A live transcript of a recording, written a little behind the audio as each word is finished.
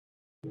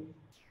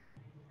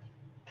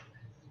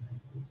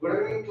Good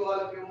evening to all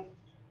of you.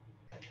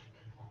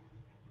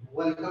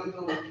 Welcome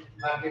to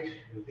Packet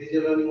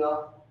DigiLearning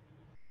Hour.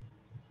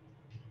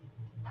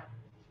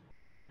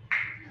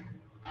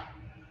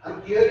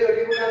 I'm clearly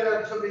audible and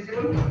also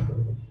visible.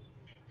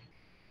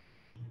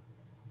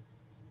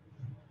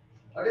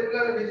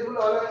 Audible and visible,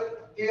 all are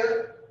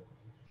clear.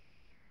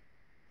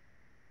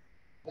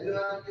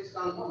 Anyone please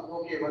confirm?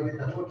 Okay,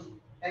 Vandita, good.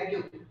 Thank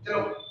you.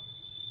 Chalo.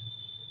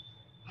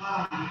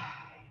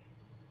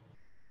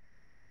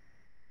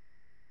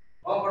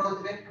 और पढ़ो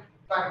थे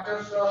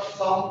factors of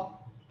sum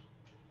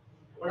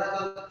पढ़ा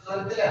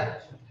करते ला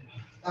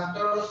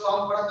factor of sum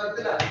पढ़ा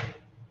करते ला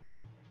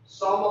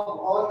sum of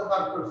all the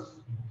factors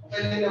of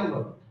any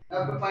number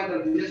have to find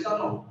out yes or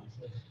no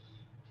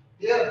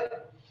clear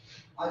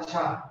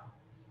अच्छा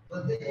तो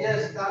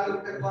yes काल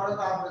पे करो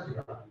तो आप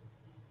रचिका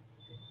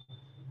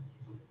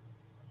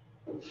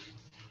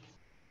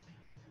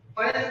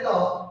find the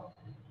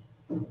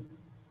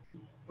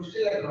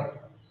pushing record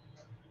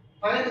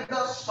find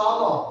the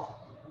sum of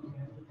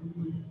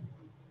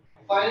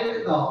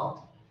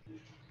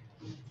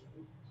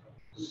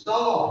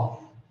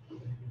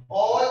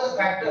all the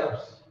factors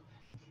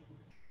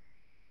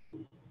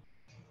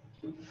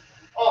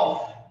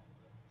of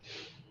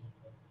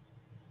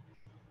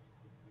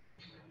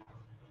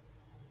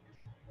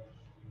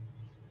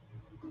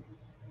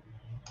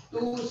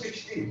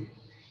 260.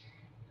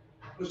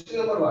 Question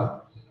number 1.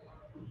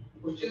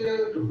 Question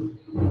number 2.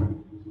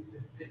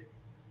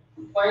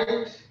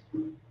 Find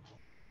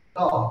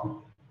the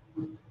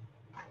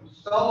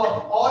sum of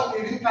all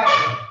leading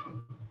factors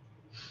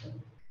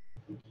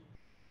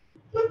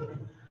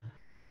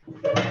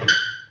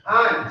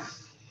and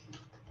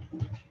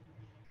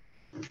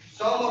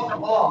sum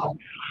of all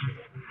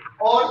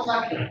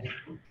factors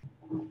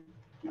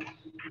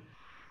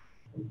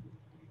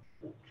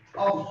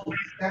of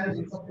standards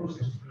of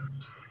process.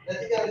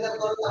 Let's get the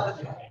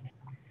answer.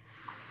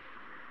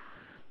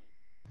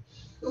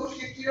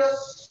 260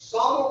 is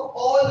sum of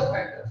all the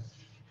factors.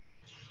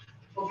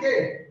 Okay.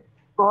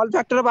 All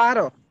factor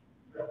bahar.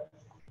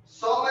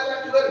 Sum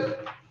is 12.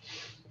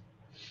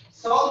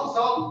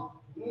 Sum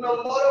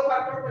number of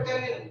factors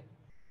pertaining.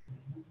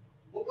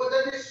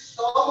 Upajani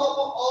sum of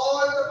all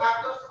the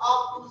factors of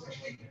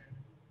 260.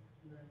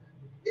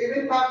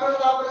 Even factors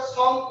are the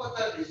sum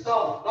pertaining.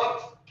 Sum, not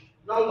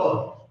number.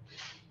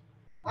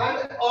 And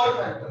odd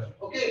factors.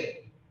 Okay.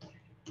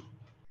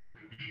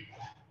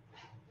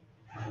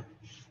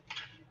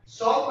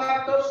 Sum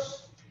factors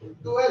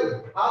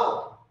 12.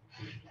 How?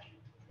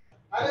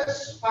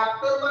 As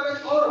factor one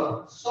is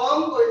more.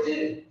 Sum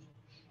कोई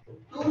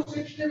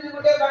 260 भी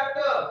बड़े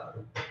factor.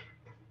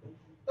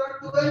 तो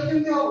 12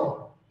 कितने होगा?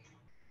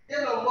 ये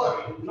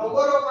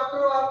number of factor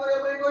आपको ये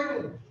भाई कोई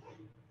नहीं.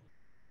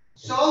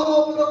 Sum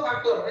of the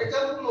factor.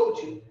 Example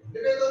होची.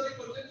 दिले तो जी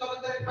question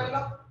समझते हैं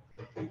पहला.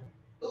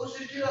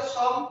 260 is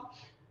sum,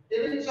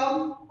 even sum,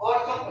 odd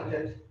sum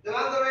percentage.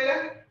 दिमाग दो रहेगा.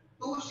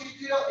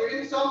 260 is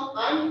even sum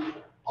and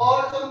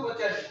odd sum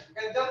percentage.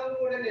 Example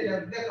मुझे नहीं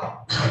जानते देखो.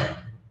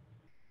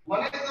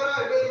 मने करो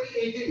ये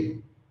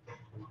 18.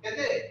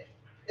 कहते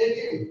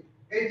 18.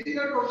 18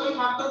 का total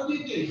factor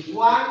कितने?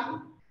 1,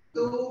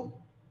 2,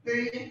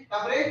 3,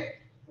 तापरे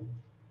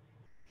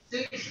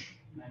 6,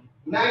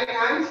 9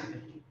 and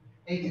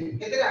 18.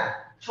 कितने का?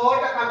 6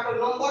 का factor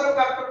number of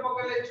factor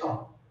पकड़ ले 6.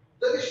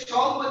 तो ये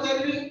sum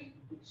percentage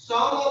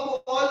sum of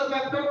all the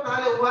factors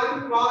ताले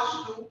 1 plus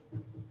 2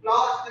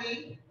 plus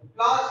 3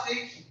 plus 6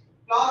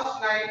 plus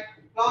 9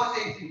 plus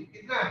 18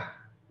 कितना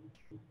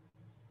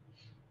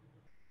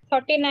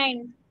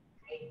 39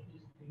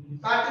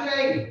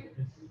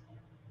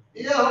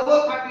 ये होगा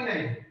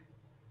 39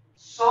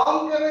 sum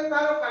के में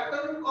तारा factor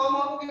में कम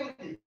हो गई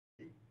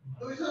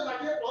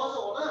 260 plus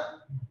हो ना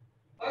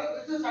और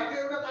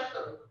 260 का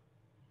factor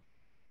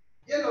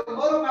ये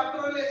number of factor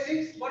वाले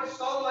 6 but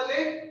sum वाले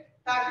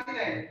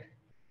 39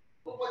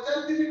 तो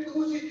 50 में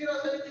 260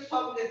 से किस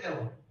सम देते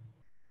हो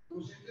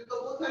 260 तो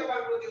बहुत सारे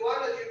फैक्टर होती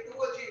 1 अच्छी 2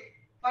 अच्छी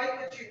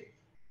 5 अच्छी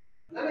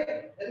ना नहीं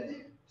एंड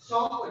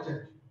सम 50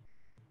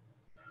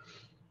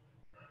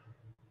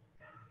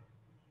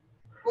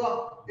 को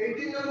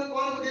 18 नंबर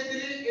कौन को देती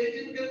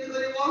 18 कैसे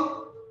करेंगे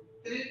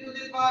 3 to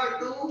the power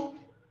 2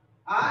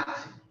 and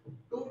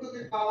 2 to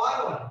the power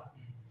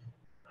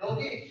 1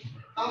 okay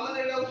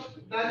सामान्य लोग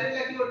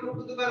डायरेक्ट लिखो 2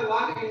 to the power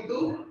 1 into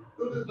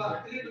 2 to the power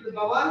 3 to the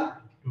power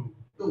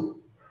 2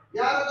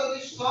 यार तो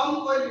this sum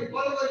कोई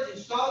कौन कोई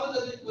sum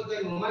जब इसको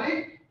माने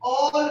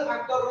all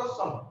factor रो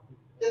sum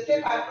जैसे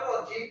factor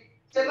अछि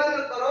सेमान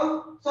करो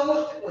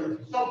समष्टि कोई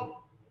sum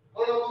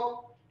बोलो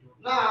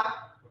ना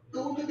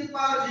 2 to the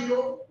power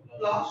 0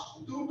 plus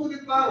 2 to the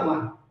power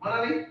 1 माना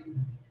नहीं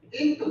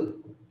into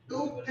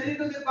 3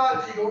 to the power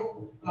 0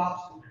 plus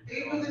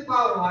 3 to the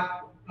power 1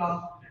 plus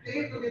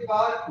 3 to the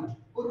power 2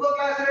 पूर्व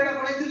क्लास रे एटा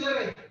पढिथिले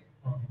नै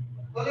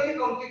ऑलरेडी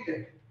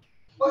कंप्लीटेड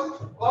बस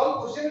कम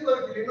क्वेश्चन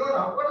करथिली नो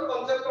ना बट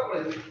कांसेप्ट का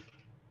पढिथिली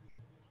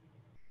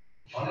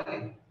ऑलरेडी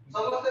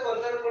समस्त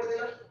कांसेप्ट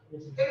पढिथिला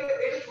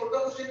एटा छोटा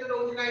क्वेश्चन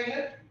रहउछि काई है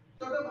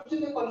छोटा क्वेश्चन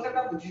में कांसेप्ट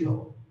का बुझी हो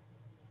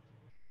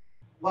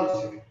बस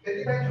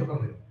सेति काई छोटा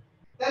है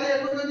ताले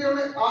एको जदि हम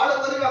ऐड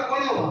करबा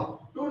कोन हो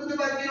 2 to the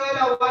power 0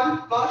 हैला 1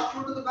 plus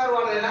 2 to the power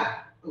 1 हैला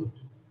 2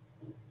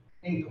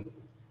 into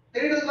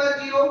 3 to the power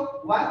 0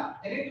 1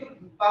 any to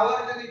power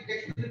जदि x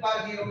to the power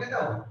 0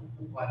 केता हो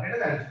 1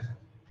 एटा answer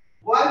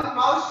 1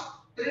 plus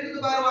 3 to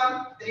the power 1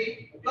 3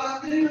 plus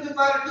 3 to the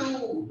power 2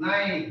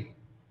 9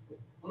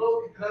 बोलो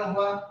कितना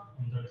हुआ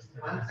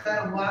आंसर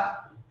हुआ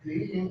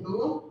 3 into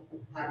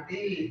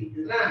 30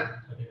 कितना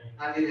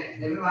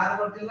 39 ये बाहर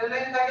करती है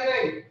नहीं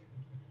 39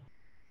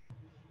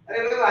 अरे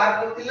ये बाहर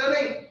करती है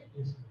नहीं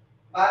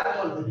बाहर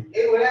करती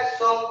है एक बड़ा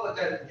सम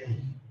पचास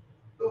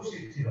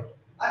 260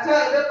 अच्छा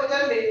इधर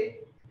पचास ले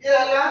ये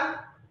हला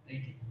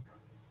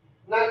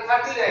ना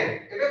 39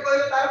 एबे कोई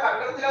तार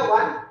फैक्टर थिला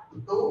 1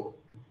 2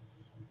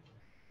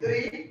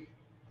 3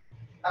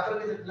 तापर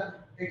के दिला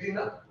 18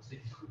 ना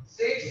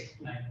 6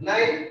 9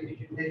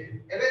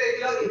 एबे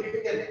देखिलो इफेक्ट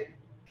केते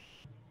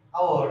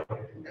और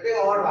एबे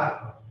और बात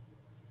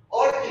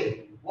और की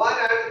 1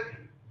 एंड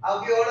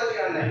अब की और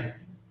क्या नहीं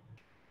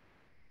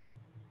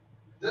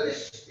जदि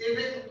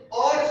इवन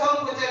और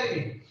सम को चलेगी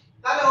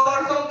ताले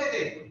और सम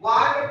केते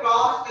 1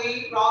 plus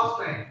 3 plus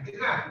 9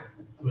 कितना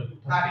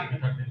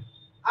 30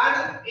 and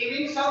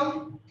even sum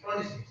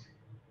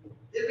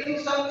 26 even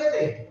sum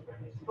केते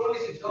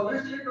 26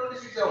 obviously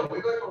 26 है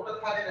because total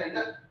 39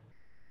 ना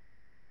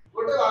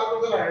गोटे बात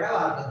को लाइडा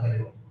बात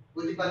करियो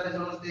बुझी पाते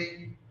समझते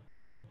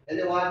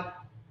एनीवन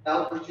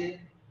डाउट क्वेश्चन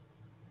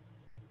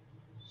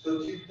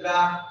सुचित्रा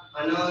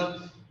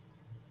आनंद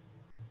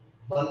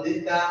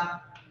वंदिता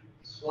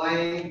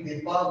स्वयं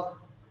दीपक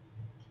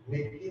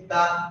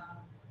निकिता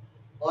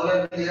ऑल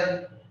आर क्लियर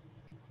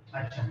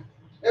अच्छा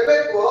एबे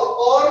को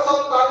और सब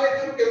ताले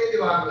फिर केमिति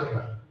बात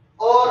करबा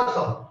और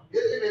सब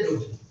ये में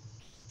दोछ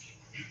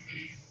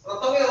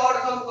प्रथमे और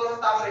सम करो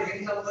तापर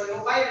इन सम करियो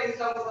बाय इन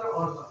सम करो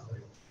और सम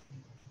करियो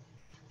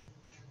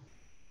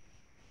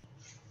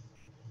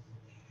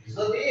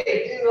जदि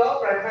 18 रो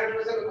प्राइम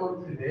फैक्टराइजेशन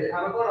करथिले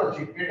हम कोन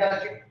अछि एटा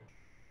अछि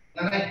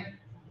ना नहीं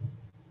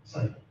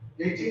सॉरी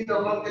 18 रो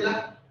कोन थिला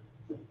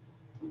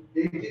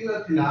 18 रो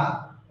थिला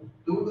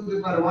 2 to the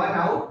power 1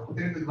 out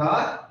 3 to the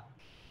power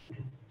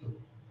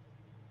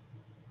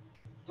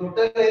 2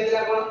 total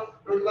रहेगा कौन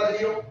 2 to the power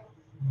 0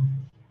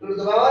 2 to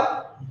the power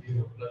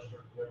 0 plus 2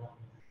 to the power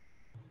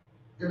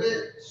 1 एबे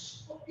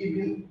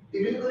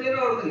इवन करिए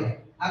ना और करिए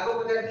आगो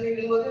पचास दिन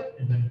इवन होते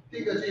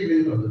ठीक है इवन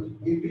कर दो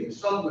इवन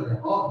सम कर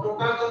और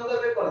टोटल सम तो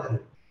कर दे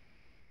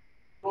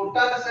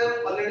टोटल सम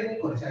ऑलरेडी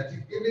कर साची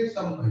इवन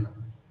सम कर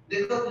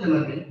देखो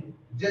पिलमाने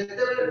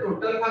जते बेले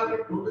total factor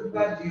 2 to the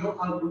power 0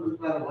 और 2 to the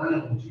power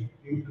 1 होची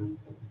into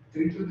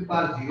 3 to the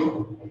power 0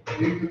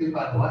 3 to the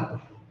power 1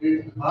 3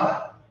 to the power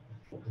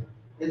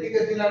यदि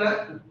केतिला ना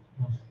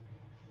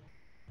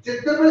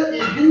जते बेले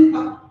इवन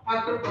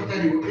फैक्टर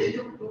पचारिबो ए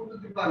जो 2 to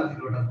the power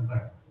 0 टा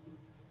काट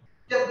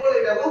केवल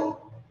एटा को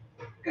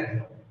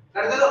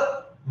काट दो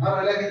और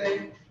वाला केते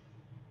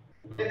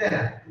केते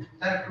ना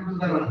sir 2 to the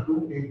power 2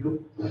 into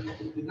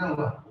कितना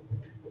हुआ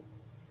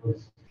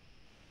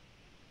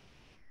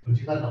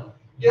बुझी पालो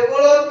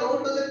केवल 2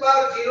 to the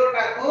power 0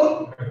 टा को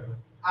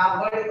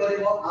अवॉइड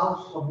करिवो आउ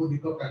सब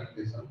दिक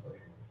कैलकुलेशन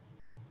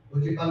करिवो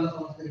बुझी पालो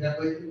समस्त एटा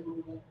कहितु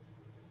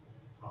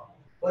हां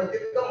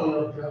कहितु तो मन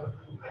रखियो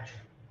अच्छा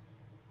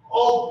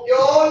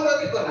और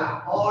जदि कला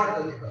और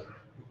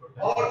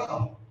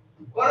सम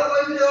कोन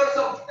कहितु और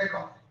सम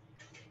देखो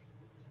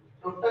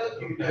टोटल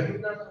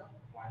कितना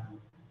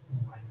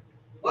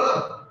बोलो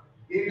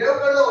इडो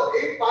कर दो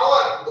एक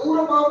पावर दूर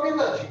पावर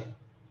केतना अछि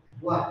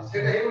वाह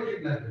सेटा हे ठीक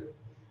ना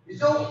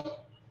इसो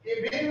ये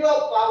बिंदु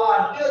पावर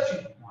के अछि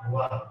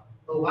वाह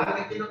तो 1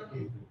 लिखिलो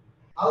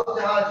आउ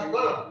जहां अछि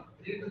बोलो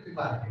 3 to the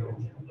power 0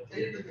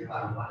 3 to the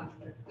power 1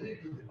 3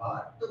 to the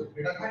power 2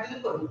 एटा काटिल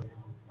कर दो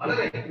माने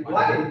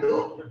 1 into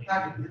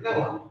 30 कितना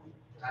हुआ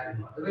 30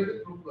 मतलब ये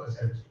प्रूव कर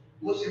सकते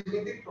वो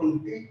सिमिति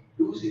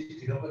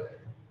 2260 पर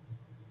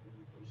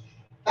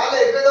ताले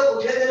एबे तो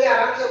बुझे देले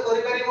आराम से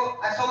करि परिबो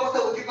आ समस्त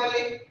बुझी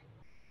पाले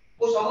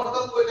वो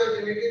समस्त को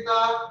जे निकिता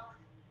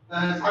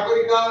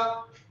सागरिका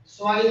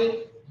स्वयं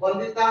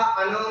वंदिता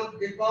आनंद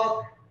दीपक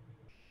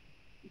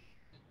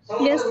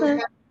यस सर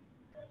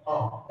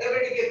हां एबे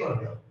टिके कर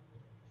दियो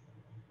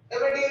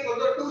एबे टिके कर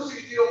दो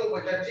 260 रो मु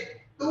बचाची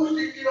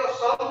 260 रो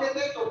सम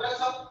केते टोटल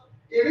सम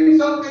इवन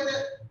सम केते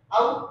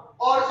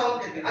और सम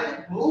केते आज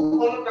बहुत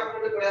भलो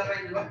कैलकुलेट करिया पाई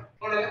दिबा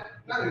कोन है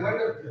ना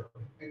रिमाइंडर दियो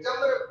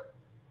एग्जाम रे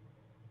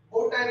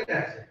बहुत टाइम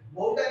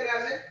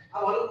आसे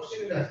आ भलो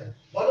क्वेश्चन आसे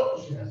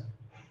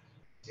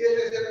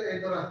सीएसएस रे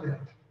एतो आते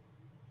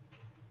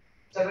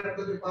 7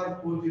 to the power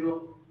 40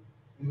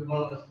 in the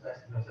model of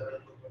 7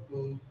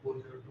 to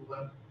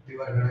 4021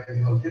 divided by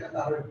the होते ना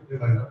तार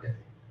डिवाइडर के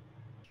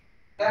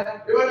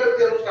डिवाइडर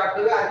से स्टार्ट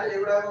होगा आज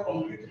एवढा को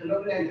कंप्लीट हेलो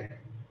नहीं है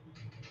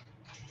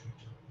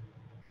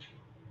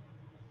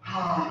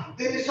हां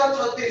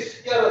 336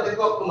 क्या रो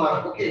देखो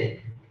कुमार ओके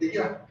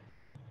देखिए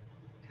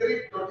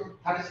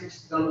 336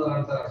 का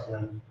आंसर आया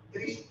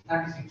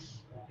 336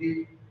 ओके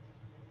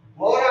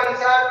मोर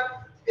आंसर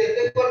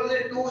केते कर दे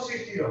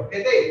 260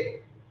 केते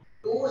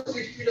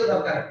 260 लो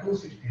दरकार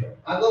 260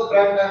 आगो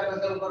प्राइम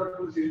कैलकुलेशन कर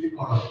 260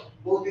 कोन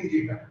बहुत इजी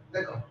का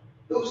देखो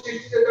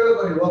 260 से तो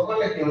करिवो कोन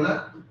लेखियो ना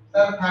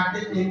सर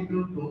 13 into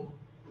 2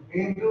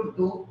 into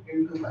 2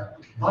 into 5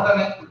 और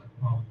नहीं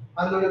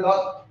मान लो 10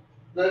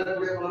 10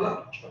 पूरे कोन लो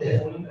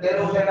 13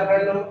 उठे का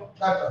पहले लो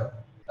काट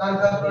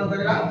आंसर पूर्ण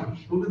करेगा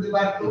 2 to the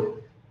power 2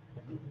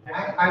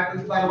 and 5 to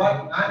the power 1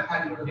 and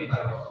 5 to the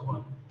power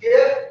 1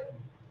 clear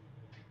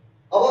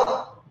अब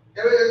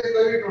केबे जल्दी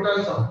करी टोटल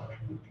सम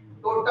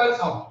टोटल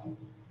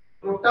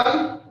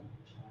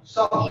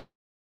सम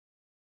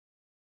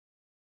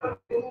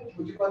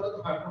बुझी पातो तो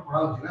फैक्टर पड़ा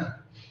होची ना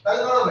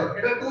ताले कोन होबे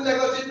एटा 2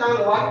 जाको अछि ताले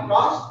 1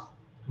 plus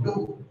 2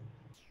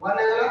 1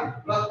 हेला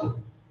plus 2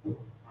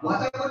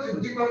 मासा को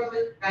बुझी पातो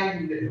टाइम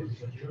दे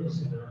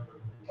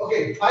ओके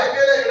 5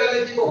 हेला एटा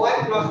लिखिबो 1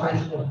 plus 5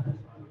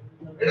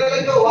 एटा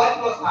लिखो 1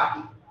 plus 8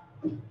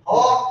 हो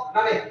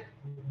नाने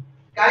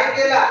काई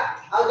केला आ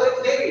उधर को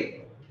देबी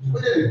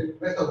बुझली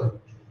बेस्तो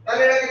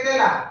ताले एटा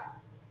केला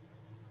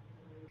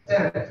 7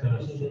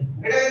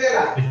 एटा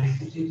केला 6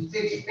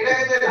 एटा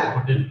केला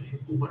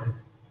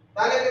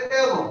ताले कितने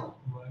हो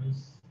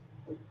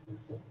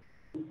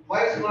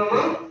 22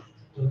 गुणा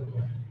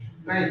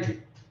 90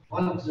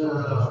 on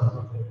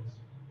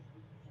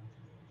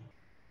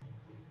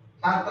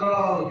छात्र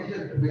कितने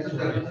मेसेज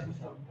कर रहे हैं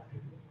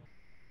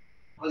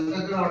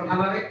अंशक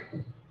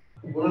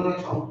 98 गुणा 6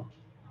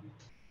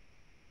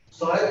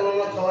 100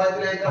 गुणा 6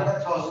 इतने इतना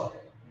 600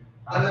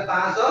 ताले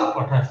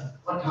 588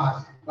 12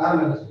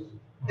 माइनस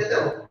कितने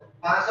हो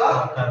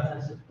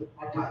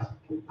 588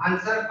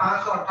 आंसर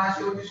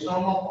 588 होगी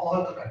सम of all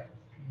the factors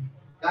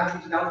that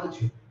is doubt to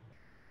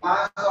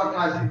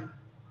 588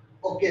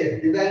 okay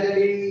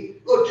दिव्यांजलि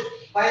good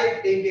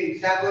 588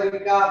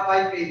 Sagarika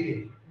 588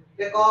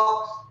 देखो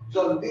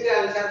जल्दी रे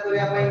आंसर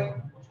करिया पई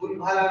भूल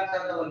भाल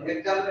आंसर दबन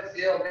एग्जाम में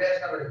से अभ्यास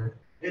करियो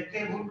एते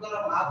भूल करो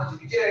आप अछि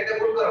किछ एते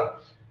भूल करो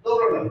नो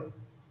प्रॉब्लम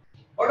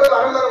ओडे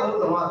बारंबार भूल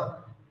दो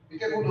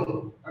एते भूल दो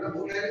अरे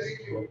भूल है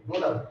सिखियो नो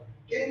डाउट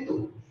किंतु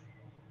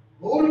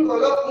भूल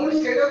कलो पुणी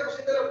सेटा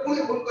खुशी तरह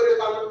पुणी भूल करियो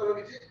काम करो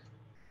किछि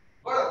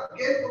बड़ा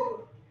गेट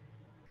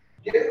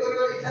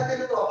करियो इच्छा से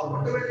तो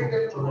ऑटोमेटिक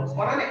गेट करो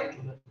बना नहीं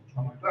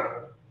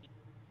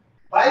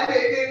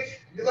 588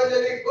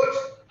 दिव्यांजलि good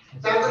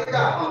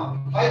Sagarika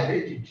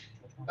 588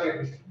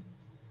 correct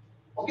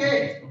okay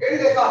AD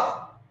देखा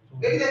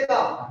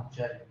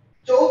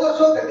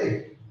 1400 कते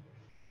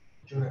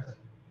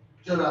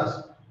 84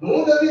 मु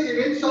जदी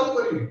इवेंट सॉल्व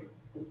करिवि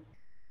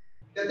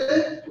कते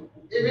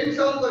event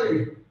solve करिवि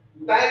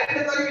direct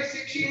करिवि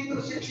 6 into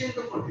 6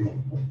 into 40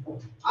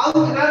 आउ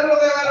ध्यान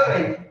लगाइबार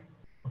नहीं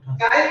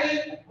काहे कि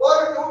और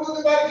 2 to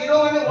the power 0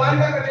 माने 1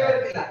 का कटेवर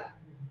थिला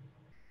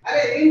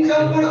अरे इन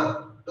सब कोन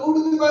 2 to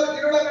the power 0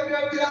 का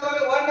कटेवर थिला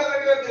माने 1 का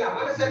कटेवर थिला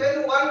माने 7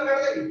 ରୁ 1 काट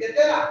देबी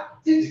केतेला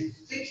 6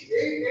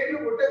 8 ରୁ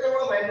गोटे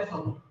केवल माइनस हो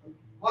 1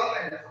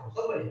 माइनस हो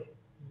सब बढी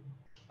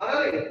अरे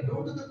 2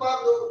 to the power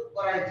जो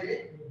कराई छी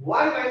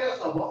 1 माइनस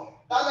हो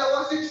ताले वो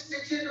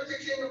 6 into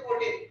 6 into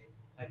 40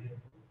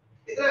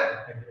 कितना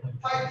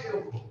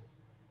 504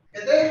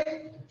 केते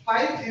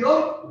 504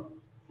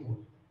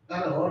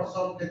 ताले और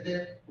सब केते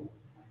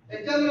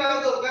एग्जाम में आओ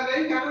तो क्या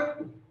नहीं काटो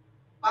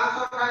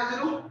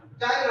 588 ରୁ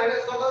 4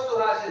 माइनस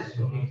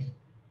 84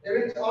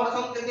 एवं और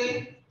सम कितने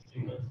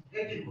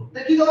 84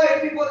 देखिए तो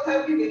 84 था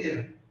कि नहीं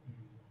देना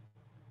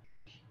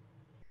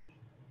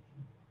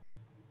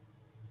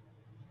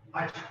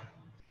अच्छा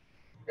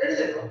एडी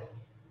देखो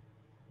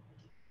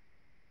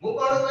मु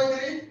कोन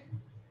कहली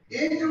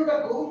एक जोटा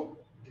को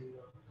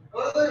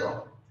कोन करिवो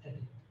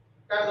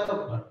काट दो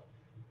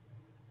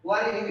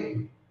वन ही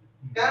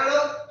कारण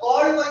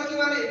ऑड पंक्ति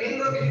माने इवन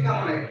रो किसी काम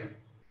नहीं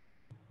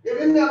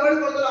इवन में अवॉइड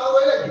कर दो आओ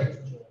होइला कि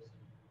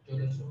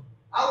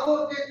आओ को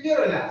कितने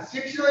रहला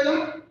 6 रहला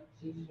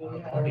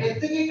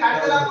एते की काट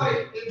देला परे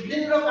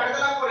इवन रो काट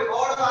देला परे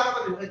ऑड बाहर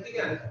कर एते की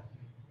आंसर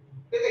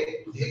केते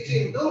 6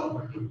 into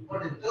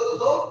 40 तो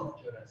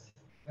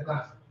देखा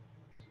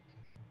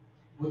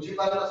बुझी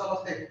पालो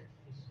समझते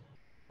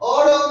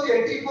ऑड होची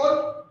 84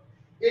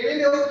 इवन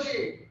होची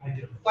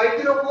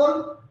 504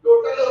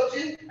 टोटल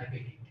होची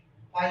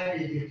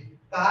 588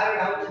 तार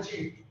डाउट अछि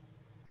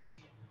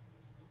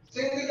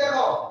सिंगल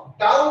देखो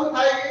डाउट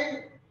थाई कि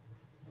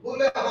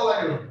भूले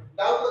हवारे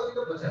डाउट अछि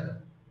तो बचा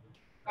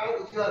कारण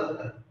बुझिवा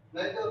दरकार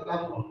नहीं तो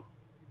काम कोन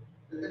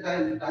एते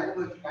टाइम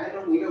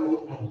मूल्य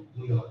बहुत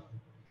मूल्य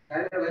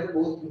टाइम रे वैल्यू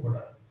बहुत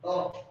इम्पोर्टेंट तो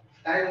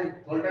टाइम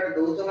घंटा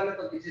दउछ माने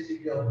तो किछि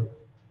सिखियो हो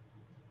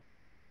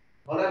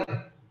होला नहीं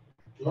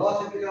लॉस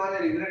सिखियो माने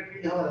रिग्रेट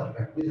फील हवा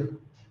दरकार बुझो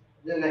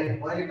जे नहीं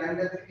पहले टाइम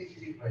देते किछि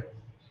सिख पाए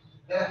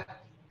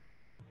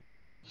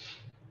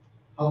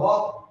अब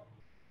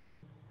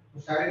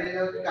साइड ले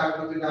जाउ कि काम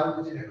करते डाउट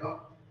कुछ देखो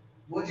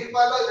बुझी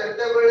पालो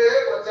जते बेले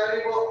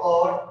पचारिबो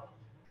और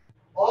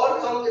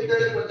सम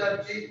जते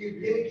पचारची कि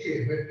भिन्न की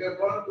वेक्टर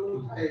पर 2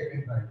 थाए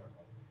भिन्न पाइ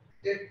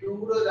जे 2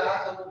 रो जा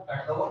सब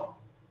काट दबो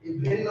ई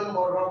भिन्न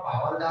नंबर रो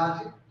पावर जा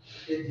अछि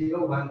ए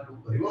 0 1 2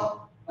 करिवो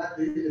बा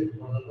 3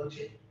 बदल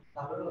अछि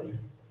तापर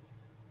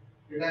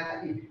एटा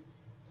की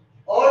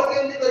और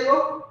केमति करिवो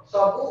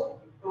सब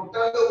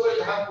टोटल के ऊपर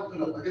जहां पुट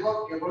न करिवो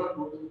केवल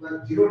टोटल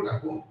 0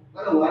 टाको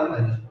माने 1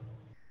 माइनस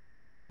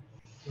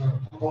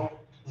करो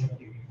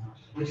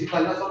बुझी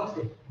पाला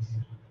समझते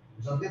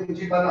जल्दी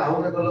बुझी पाला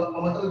आउ के तो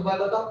हम तो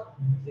पाला तो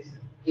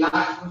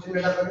लास्ट क्वेश्चन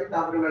एटा करी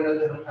तापर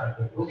मैनेजर स्टार्ट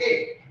कर ओके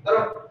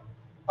करो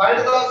find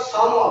the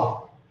some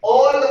of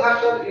all the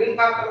factor even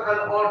factor and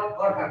odd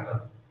factor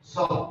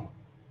सम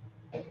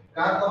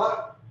का कवर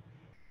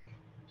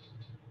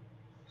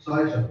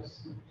 124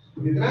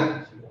 कितना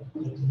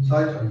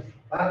 124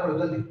 बाहर करो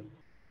जल्दी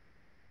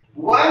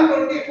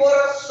 124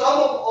 are sum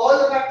of all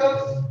the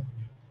factors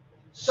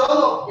sum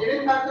of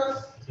even factors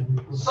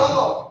sum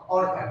of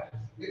odd factors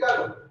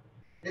निकालो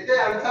इथे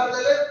आंसर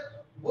देले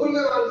भूल में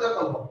आंसर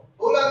दबो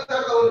भूल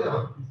आंसर दबो ना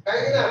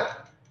कहीं ना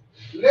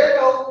लेट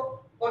हो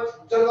और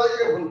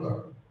जल्दबाजी में भूल करो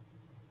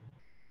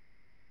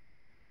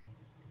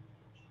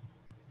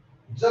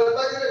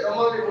जल्दबाजी में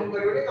जमा भी भूल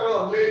करियो नहीं कारण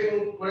ऑलरेडी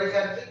तुम पढ़े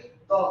जाती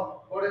तो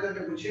पढ़े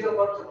जल्दी पूछी लो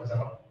पढ़ तो बचा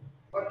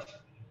बट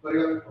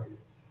करियो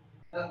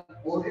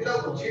ओरिजिनल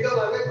पूछी लो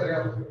माने करियो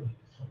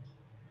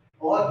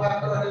और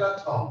फैक्टर हैला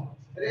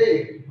 6 रे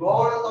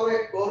गॉड तमे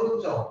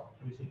करूछ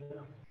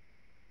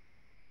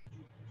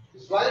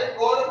स्वाई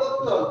कौन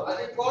करूछ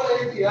আজি कौन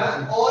हेतिया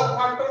और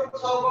फैक्टर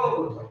 6 कौन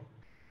करूछ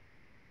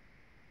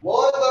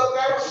मोर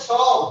दरकार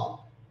सम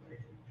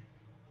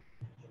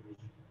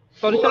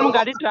सॉरी सर मैं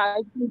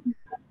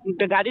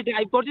गाड़ी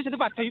ड्राइव करछि से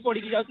पाठ भी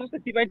पढ़ी जाउ तो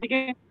सेति भाई टिके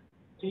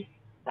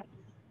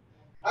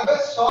अबे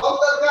सम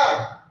दरकार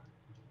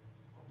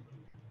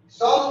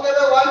सम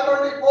केबे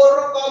 124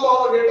 रो कम हो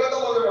एटा तो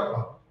मन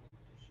रखो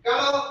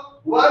कारण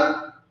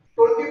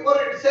 124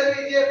 itself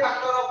is a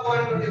factor of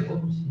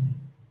 124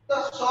 तो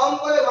सम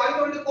को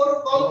 124 रो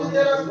कम के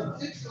जरा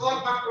 6 और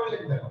फैक्टर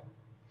लिख दे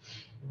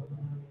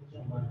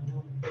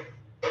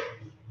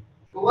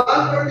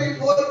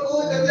 124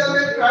 को जब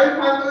हमें प्राइम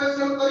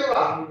फैक्टराइजेशन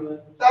करिबा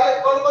ताले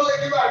कोन को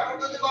लिखिबा 2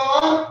 टू द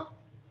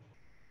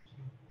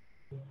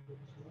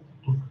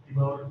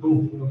पावर 2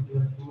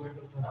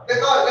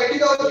 देखो लिखि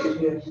दो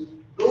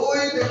 2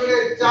 into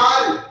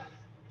 4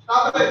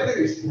 तापर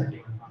 30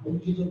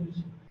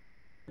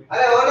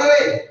 अरे होना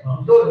नहीं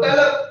टोटल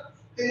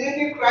तीन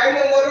की प्राइम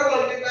नंबर रो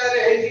मल्टीप्लाई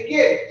है कि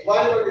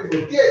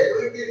 124 के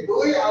 2 की 2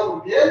 और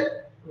के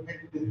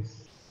 31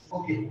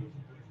 ओके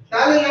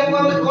ताले यहाँ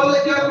पर कॉल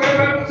लिखा prime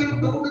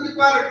 2 to the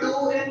power 2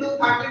 into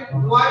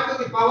 31 to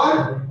the power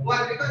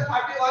 1 because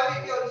 31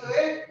 is also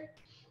a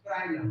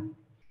prime number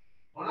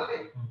होना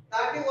नहीं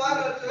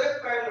 31 also a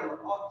prime number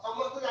और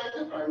समस्त जानते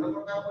हैं प्राइम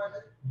नंबर क्या होता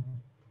है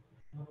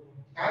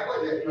क्या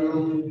होता है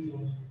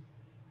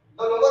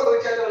तो number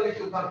which are only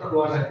two factor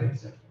 1 and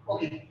 6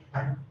 okay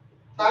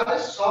ताले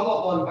sum of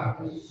all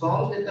factors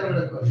sum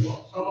कितना करियो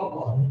sum of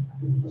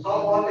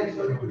all is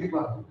equal to the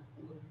power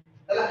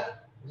है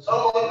sum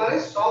of माने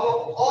sum of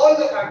all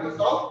the factors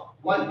of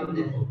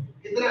 124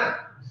 कितना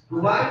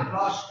 1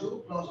 plus 2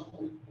 plus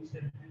 4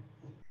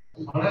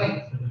 होना नहीं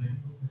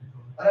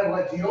अरे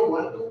 0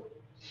 1 2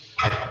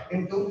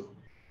 into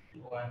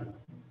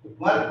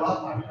 1 plus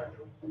 1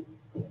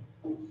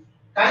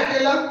 काय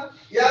केला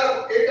यार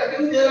एक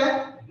अटेम्प्ट केला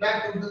ना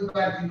 2 to the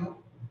power 0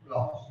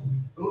 plus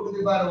 2 to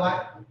the power 1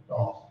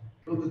 plus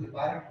 2 to the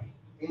power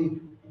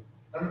into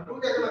and 2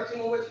 के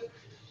मैक्सिमम है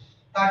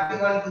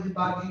 31 to the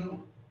power 0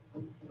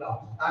 plus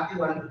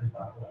 31 to the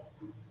power 1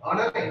 और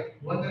नहीं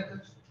 1 का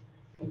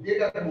ये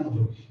का move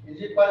is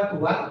equal to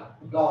 1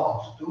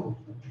 plus 2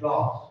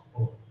 plus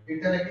 4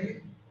 इतना लिखिए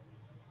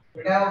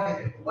बेटा हो गया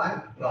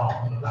 1 plus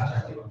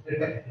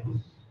इतना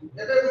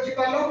এটা বুঝি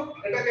পারলো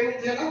এটা কেমন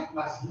দিলে না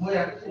বাস মই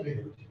আগে চলে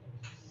যাচ্ছি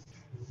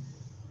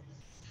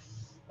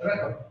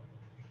রাখো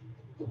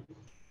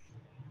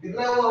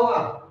कितना हुआ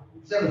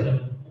 7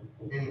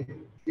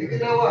 ये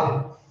कितना हुआ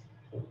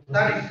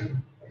 30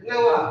 कितना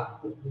हुआ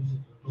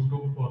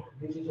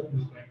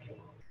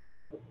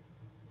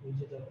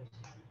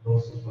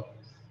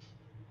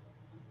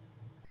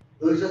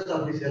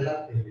 224 है ला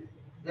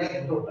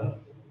नेक्स्ट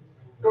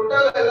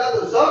टोटल है ला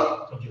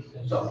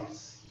 224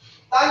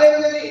 ताले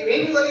में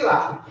इवेंट करिवा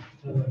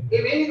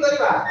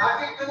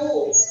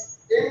 32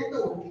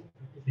 into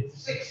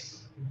 6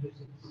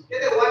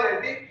 केते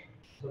 192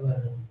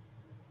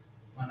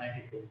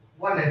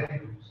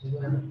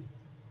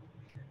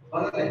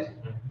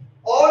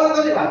 और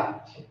करिवा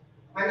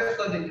माइनस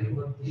कर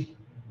देंगे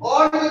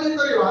और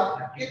करिवा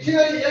किछि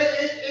नहीं ये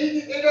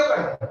एटा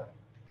कर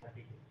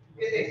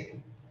केते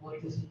कोई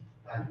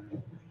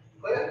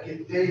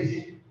कितने जी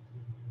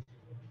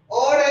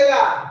और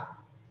आएगा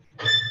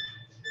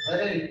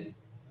अरे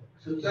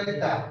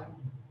सुचित्रा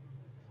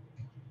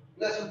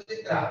ना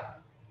सुचित्रा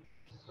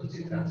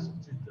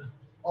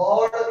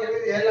और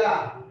केमिति हैला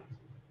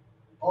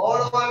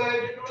और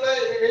 192 ले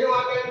इवेन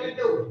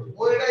 192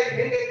 वो एटा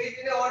इवेन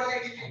देखि ने और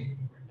देखि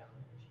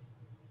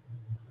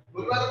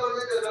बुलवा कर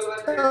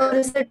दे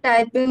और से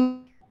टाइपिंग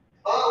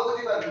हां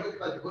बुझी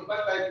बात बुलवा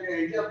टाइपिंग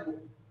है ये आपको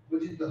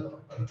बुझी तो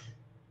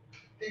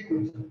ठीक है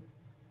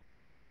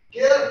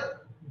क्लियर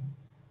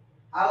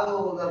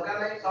आओ दरकार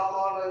नहीं सम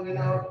और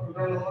बिना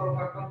total number of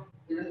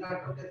factor even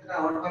factor कितना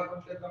ऑड फैक्टर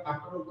कितना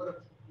फैक्टर ऊपर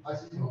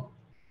आसी हो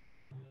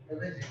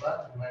ଏବେ ଯିବା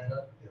ରିମାइंडर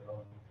थ्योरम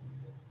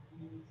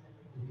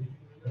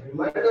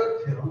रिमाइंडर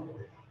थ्योरम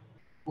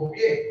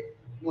ओके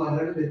ମୁଁ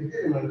ऑलरेडी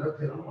देखिए रिमाइंडर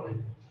थ्योरम पढ़ी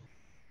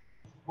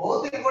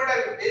बहुत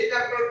इंपोर्टेंट ए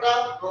चैप्टर का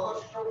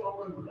प्रोसेस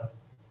प्रॉब्लम गुला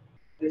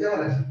बुझा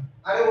वाला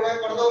अरे उड़ा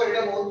कर दो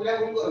एटा बहुत पिला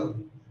भूल करन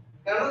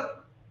कारण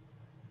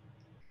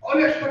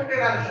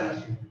अनएक्सपेक्टेड आंसर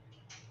आसी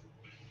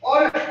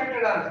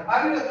अनएक्सपेक्टेड आंसर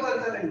भाभी तो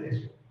आंसर नहीं दे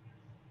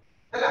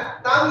हैला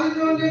ताम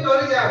लिखो जे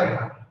डरी जा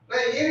बेटा ना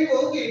ये भी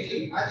बहुत इजी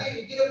आज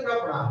इजी का पूरा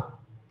पढ़ा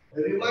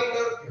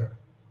रिमाइंडर थ्योरम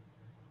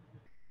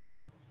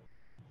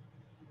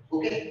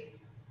ओके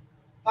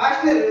फास्ट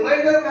में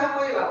रिमाइंडर का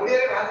कोई ओडिया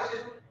रे भाग से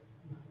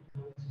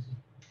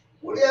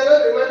ओडिया रे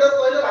रिमाइंडर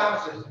कोइले भाग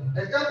से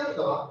एग्जांपल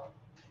दवा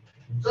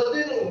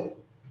जदि मु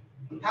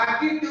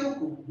 32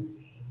 को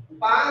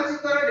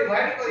 5 द्वारा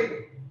डिवाइड करिबे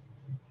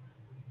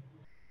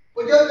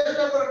बुझो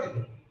चेष्टा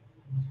करनी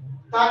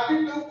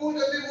 32 को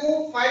जदि मु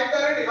 5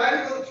 द्वारा डिवाइड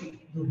करूची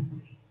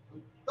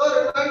तो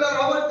रिमाइंडर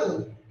होवर 2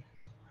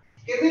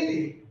 केमिति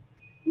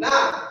ना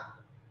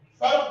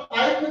सर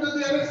 5 को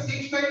जदि हमें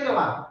 6 टाइम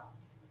नवा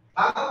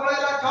भाग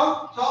पळेला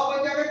 6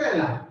 पंजा केते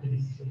हला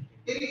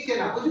 30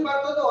 ना बुझी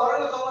पातो तो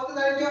हरण समस्त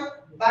जानियो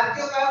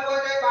बाक्य का हो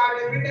जाए बा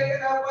डिविडेंड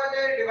का हो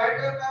जाए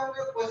डिवाइडर का हो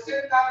जाए क्वेश्चन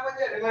का हो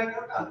जाए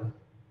रिमाइंडर का हो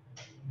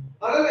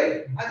अरे नहीं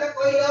अच्छा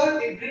कोई और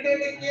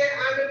डिविडेंड के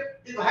एंड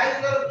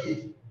डिवाइडर की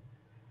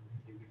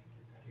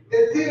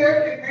एथि रे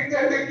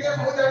डिविडेंड के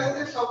हो जाने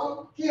से सब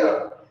की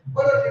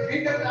पर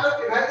डिविडेंड और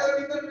डिवाइडर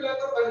भीतर पिला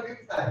तो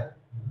कंफ्यूज था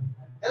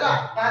हैला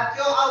बाक्य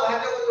और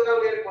भाज्य को जोड़ा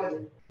मेरे पॉइंट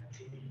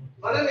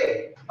अरे नहीं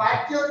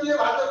बाक्य के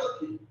भाज्य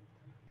की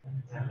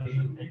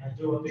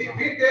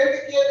डिविडेंड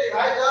के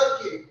डिवाइडर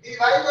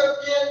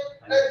के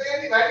ना जे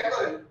डिवाइड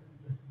करे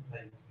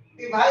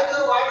डिवाइडर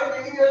वाटर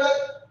मीनिंग होला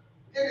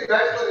जे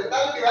डिवाइड करे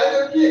ताल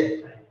डिवाइडर के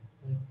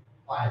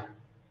 5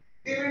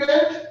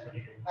 डिविडेंड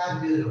का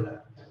 0 होला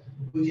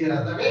बुझियला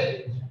तबे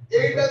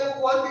एटा को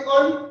कोन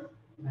कोन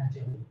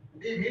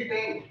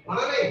डिविडेंड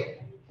माने नहीं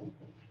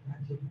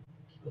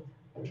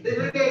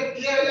डिविडेंड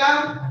के होला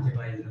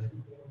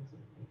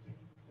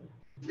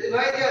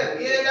डिवाइडर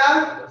के होला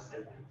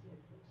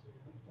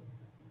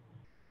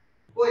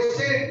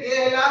क्वेश्चन ये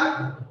है ना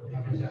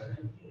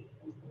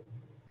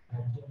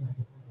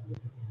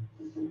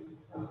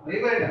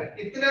रिमाइंडर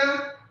इतना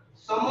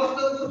समस्त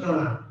को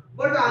जाना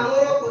बट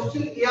हमारा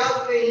क्वेश्चन याद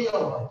नहीं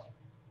होगा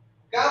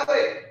क्या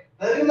करे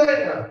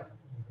रिमाइंडर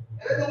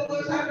अरे तुमको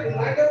सर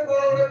रिमाइंडर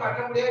कौन होने पाठ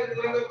पढ़िया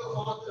रिमाइंडर तो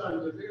समझ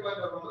जानते हो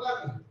रिमाइंडर मतलब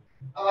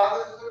अब आगे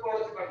से कौन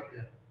से पाठ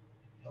पढ़िया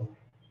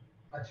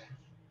अच्छा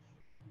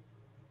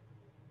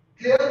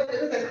क्लियर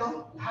है देखो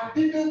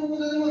 32 को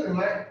जब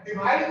मैं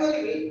डिवाइड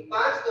करेंगे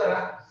 5 द्वारा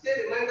से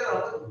रिमाइंडर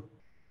होगा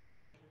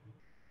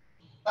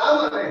ता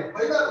माने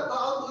पहिला तो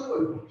आउ दूर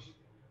बोल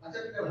अच्छा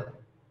कितना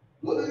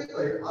मोदे के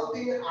कहे आउ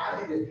 3 8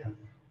 ही देखा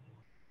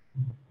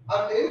अब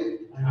 3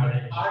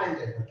 8 ही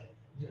देखा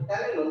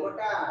ताले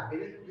नंबरटा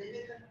डिलीट दे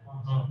देखा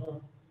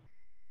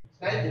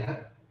नहीं देखा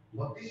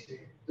 32 से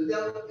तो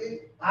जब 3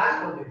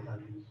 8 को देखा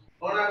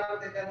कौन 8 को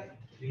देखा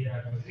 3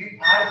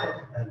 8 को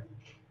देखा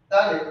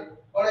ताले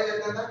कौन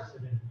देखा था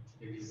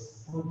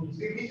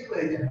 35 को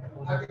देखा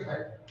 35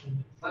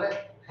 माने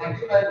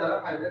 35 द्वारा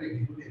 5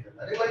 डिग्री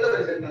देता रिमाइंडर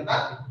रिजल्ट का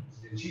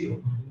 0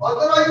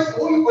 अदरवाइज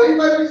फुल कोई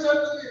बार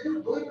रिजल्ट तो इथु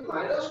 2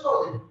 माइनस कर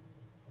दे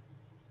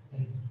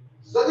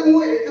जदि मु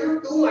इथु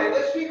 2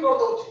 माइनस भी कर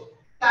दउछि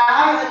ता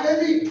हेले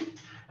भी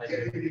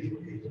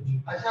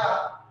अच्छा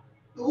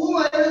 2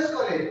 माइनस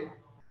करे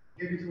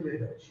ये भी थोड़े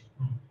जाउछि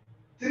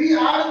 3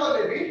 ऐड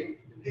करे भी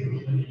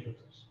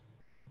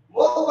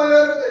वो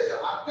कहर उद्देश्य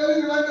एक्चुअली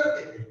रिमाइंडर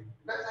के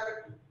ना सर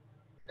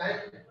काहे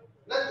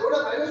ना थोड़ा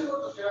माइनस कर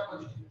तो सेरा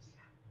पॉजिटिव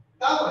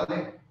ता माने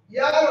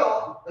यार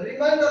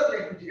रिमाइंडर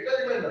लेखुछि एटा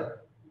रिमाइंडर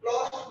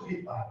प्लस 2 ही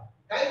पार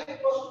काहे के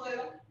प्लस 2 है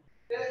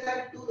तेरे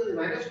साइड 2 तो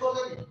माइनस कर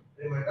देनी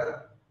रिमाइंडर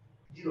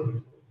 0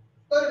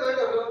 तो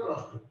रिमाइंडर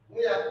प्लस 2 मु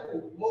आपको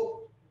मो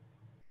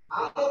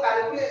आमो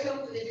कैलकुलेशन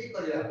को इजी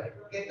करिया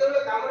केतले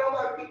काम रे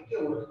हम टिके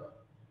होत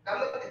काम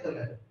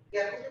केतले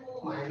या कि मु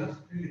माइनस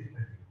 3 लिख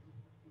पारी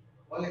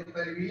और लिख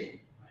पारी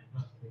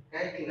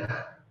काहे कि ना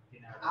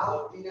आउ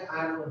 3 ऐड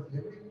कर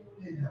दिले मु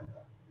ले जाता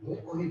मु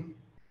कहि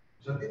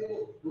जदि मु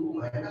 2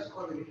 माइनस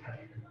कर देली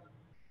खाली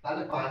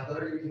ताले 5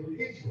 द्वारा डिविजन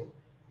हे छियो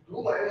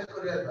 2 माइनस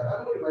करिया द्वारा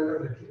मु रिमाइंडर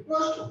लिखि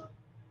प्लस 2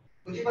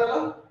 बुझि पालो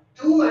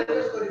 2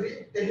 माइनस करबी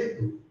तेहे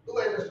 2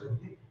 माइनस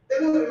करबी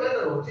तेनु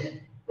रिमाइंडर होछि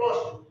प्लस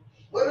 2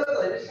 बोले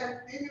तो ऐसा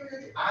 3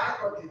 यदि आ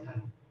करथि थान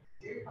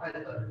 3 5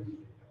 द्वारा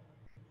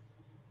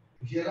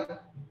बुझियला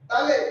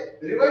ताले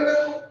रिमाइंडर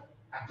को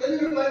actually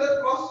reminder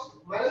plus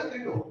minus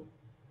 3 no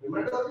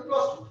reminder होछि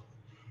प्लस 2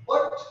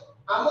 बट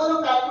हमरो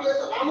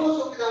कैलकुलेशन हमरो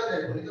सुविधा दे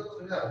निज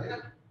सुविधा है ना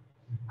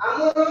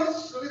हमरो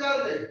सुविधा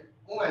दे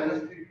मु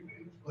माइनस 3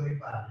 यूज करि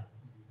पा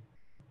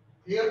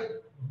क्लियर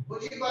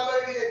बुझी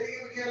पालो कि एति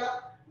बुझियला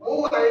मु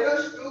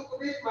माइनस 2 को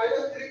भी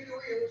माइनस 3 को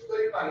यूज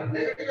करि पा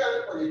नेगेटिव आने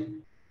पॉजिटिव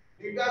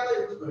थीटा को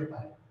यूज करि पा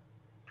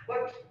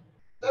बट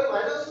सर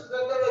माइनस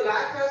जब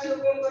लास्ट क्लास में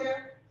कौन करिया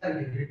सर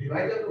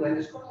डिवाइडर को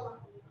माइनस कर दो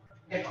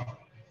देखो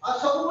और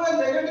सब बड़े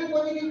नेगेटिव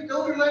पॉजिटिव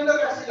जो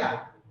रिमाइंडर आसीला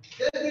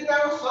ये दिखा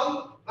वो सम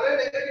माने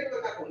नेगेटिव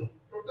का कौन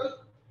टोटल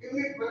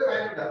यूनिट माने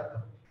वैल्यू डालता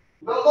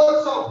नंबर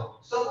सम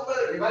सब का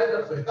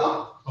डिवाइडर से तो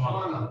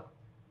समान है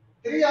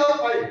 3 और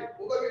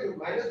 5 ऊपर भी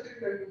 -3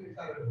 वैल्यू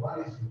निकाल रहे 1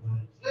 is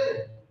नहीं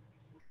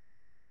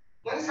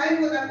माने साइन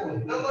को कौन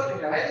नंबर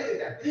दिखा वैल्यू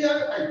दिखा 3 और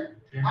 5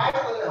 ऐड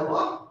कर ले हो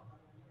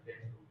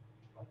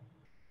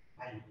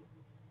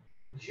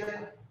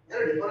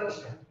यार डिफरेंस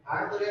है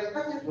ऐड कर लिया था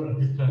डिफरेंस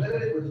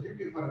लेवल पॉजिटिव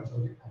डिफरेंस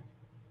होता है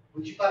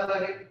बुझी पाला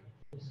रे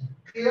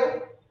क्लियर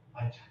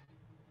अच्छा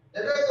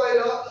ଏବେ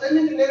କହିଲ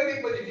ସେମିତି ନେଗେଟିଭ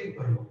ପଜିଟିଭ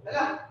କରିବ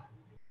ହେଲା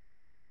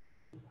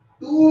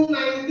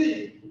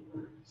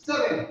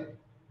 297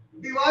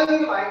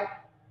 divided by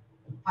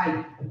 5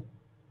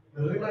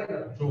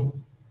 reminder true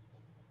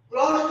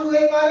plus 2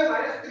 है पारे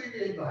माइनस 3 भी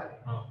है पारे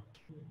हां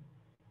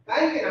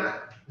काहे कि ना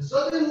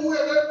जदि मु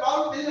एबे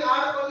प्लस 3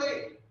 ऐड कर दे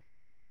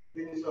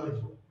 3 सॉरी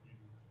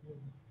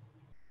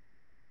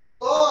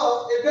तो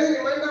एबे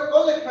रिमाइंडर को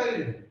लिख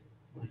पाइले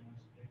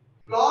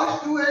प्लस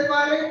 2 है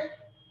पारे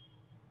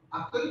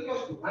actually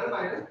plus 2 and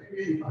minus 3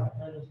 भी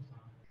पारे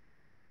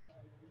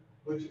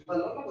कुछ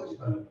पालो ना कुछ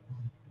पालो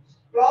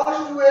प्लस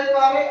 2 है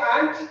पारे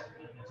and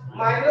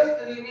minus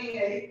 3 भी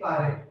है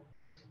पारे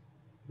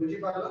बुझी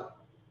पालो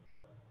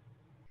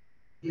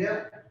क्लियर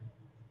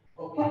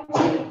ओके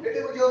एते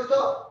बुझियो तो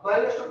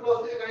minus 2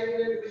 plus 3 काहे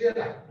नहीं बुझिया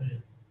ना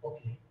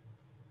ओके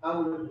अब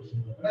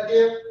बता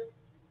दिए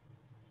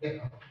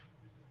देखो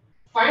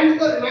find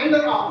the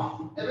remainder of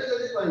एबे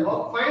जल्दी कहबो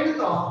find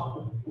the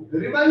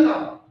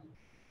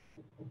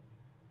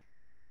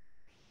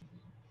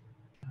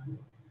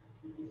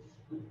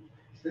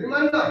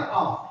remainder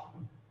of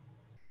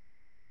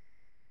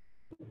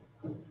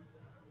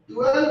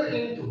 12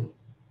 into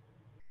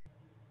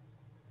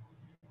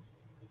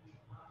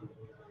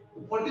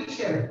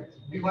 47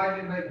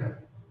 divided by 5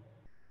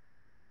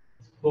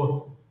 4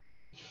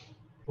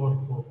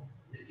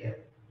 ठीक है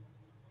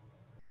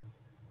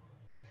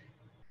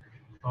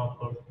हां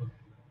 4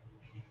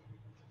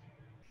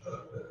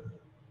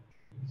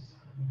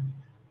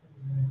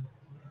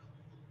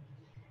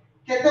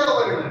 केते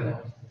होबो रिमाइंडर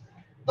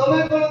तमे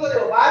कोन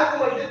करियो 12 को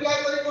मल्टीप्लाई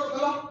करि करथिलो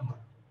ने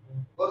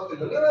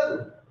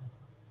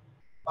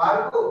बाबू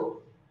 12 को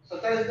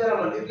 27 द्वारा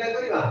मल्टीप्लाई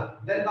करिवा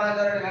देन 5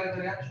 द्वारा डिवाइड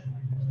करिया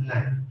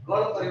नहीं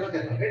कोन करियो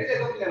देखो एठी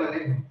देखो पिले माने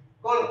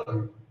कोन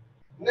करियो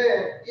ने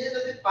ये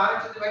जदि 5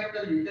 से डिवाइड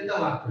करियो केते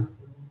मार्क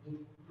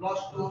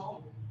 +2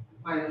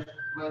 माइनस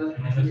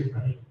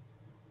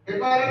हे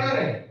पारे ना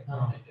रे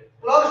हां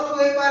 +2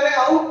 हे पारे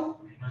आउ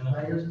 -3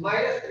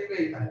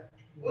 हे पारे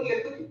वो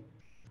लेतो की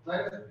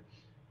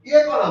ये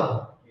कौन हो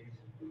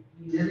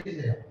ये भी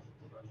है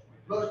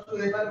 +2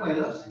 है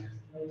माइनस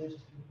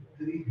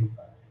 3 है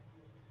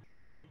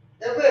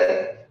एबे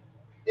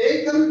एक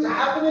तरह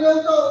जहां पे मिलो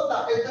तो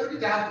एक तरह की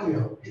जहां पे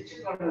मिलो किछि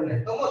प्रॉब्लम नहीं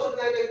तुम सब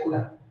जाके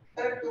कोला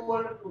करेक्ट 2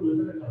 1 2 ले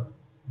लो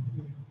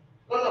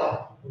कौन लो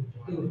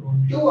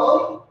 2 और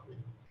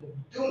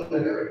 2 ले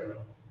लो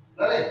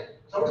नहीं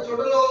सबसे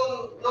छोटा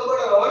नंबर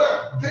है ना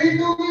 3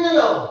 2 भी ले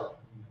लो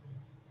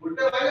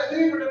उल्टे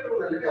 -3 उल्टे 2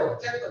 ले लो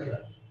चेक करिए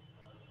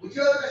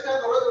बुझियो चेष्टा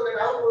करो तो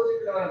डाउट हो जे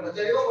पिला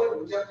बचेरियो बट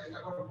बुझियो चेष्टा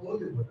करो बहुत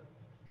दिन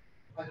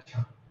अच्छा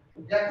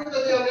याकू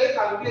जदि हम एक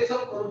कैलकुलेशन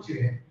करू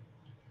छिए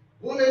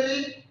હું ନେଲି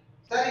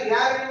सर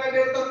यार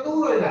रिमाइंडर तो 2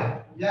 ରହିଲା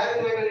यार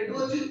रिमाइंडर 2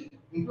 ଅଛି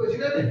इनको ଅଛି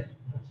ना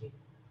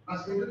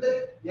बस इनको दे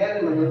यार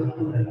रिमाइंडर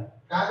 2 ରହିଲା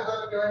କାହା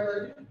ଦ୍ୱାରା डिवाइड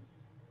କରିବି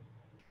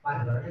 5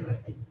 द्वारा डिवाइड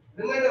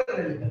रिमाइंडर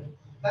ନେଲି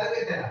ତାହେଲେ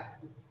କେତେ ହେଲା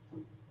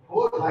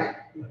 4 by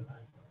 2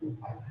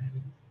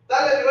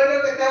 ତାହେଲେ रिमाइंडर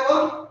କେତେ ହେବ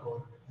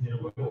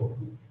 0.4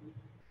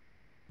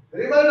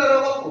 रिमाइंडर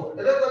हमको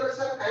एबे कहले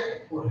सर काहे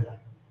 4 ହେଲା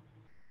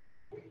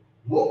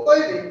ମୁଁ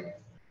କହିଲି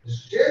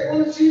जे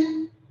कोनसी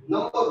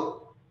नंबर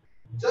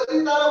जदि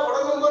तार बड़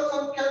नंबर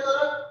संख्या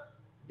द्वारा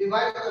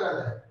डिवाइड करा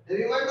जाए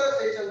रिमाइंडर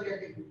सही संख्या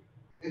की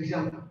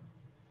एग्जांपल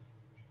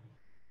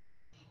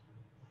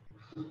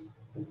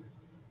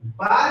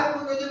 12 को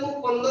यदि मैं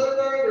 15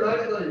 द्वारा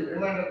डिवाइड करी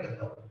रिमाइंडर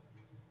कितना होगा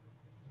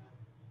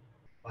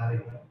 12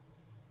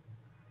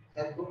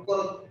 सब ग्रुप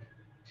करो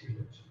ठीक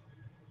है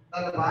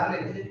ताले 12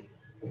 लिखी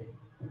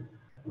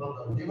लोग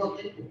जीरो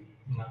की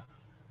ना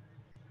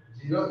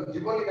जीरो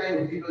जीरो लिखाई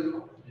जीरो जीरो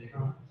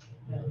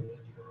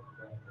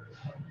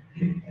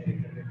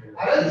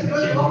अरे जीरो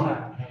जीरो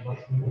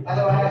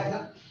अरे वाला है ना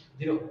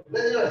जीरो ले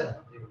जीरो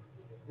जीरो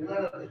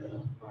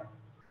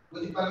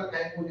बुझी पाल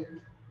काय को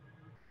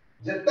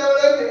जत्ता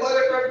बेले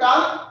न्यूमरेटर टा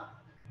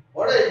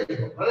बड़ा ही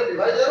माने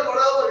डिवाइडर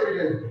बड़ा और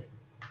डिविडेंड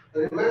तो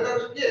रिमाइंडर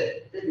किए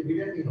ये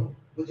डिविडेंड ही हो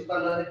बुझी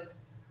पाल रे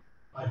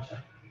अच्छा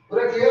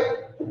पूरा क्लियर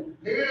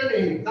डिविडेंड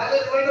नहीं ताले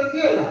रिमाइंडर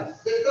किए होला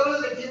जत्ता बेले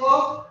देखिबो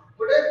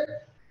गोटे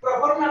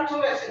प्रॉपर फ्रैक्शन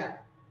आसीना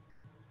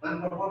मान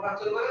प्रॉपर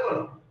फ्रैक्शन माने कोन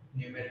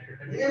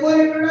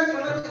न्यूमरेटर टा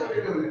छोटा छोटा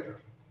डिनोमिनेटर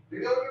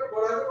डिनोमिनेटर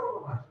बड़ा है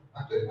प्रॉपर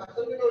एक्चुअली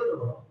फ्रैक्शन डिनोमिनेटर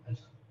बड़ा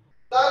अच्छा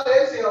ताले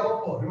से हो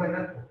 4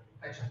 रिमाइंडर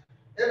अच्छा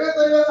एबे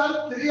करियो सर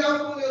 3 आउट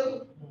को लेउ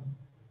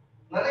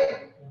माने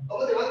अब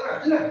दिमाग में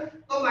आछि ना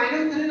तो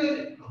 -3 ले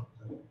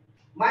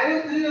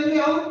 -3 ले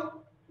आओ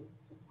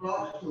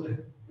 +2 ले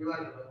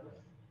डिवाइड कर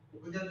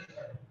बुझल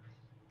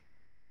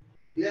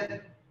ये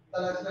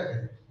ताला इसमें क्या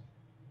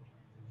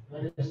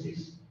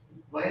 -6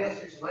 by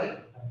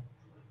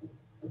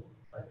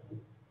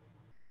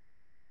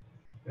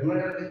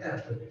रिमाइंडर कितना है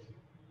आपके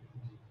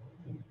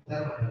ना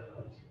माइनस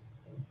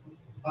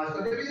 5 को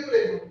डिविजिबल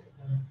है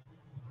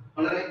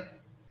होना नहीं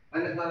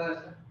 -1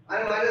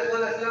 आणि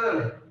 -1 असल्यावर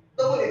नाही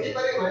तो पण याची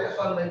पारी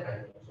 -1 by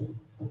 5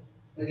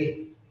 ओके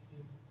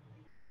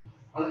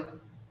आणि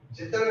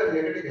ଯେତେବେଳେ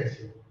ନେଗେଟିଭ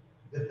ଆସିବ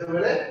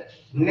ଯେତେବେଳେ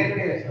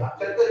ନେଗେଟିଭ ଆସିବ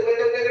ଆକ୍ଚୁଆଲି ତ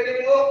ରିମାଇଣ୍ଡର ନେଗେଟିଭ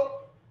ନୁହଁ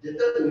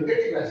ଯେତେବେଳେ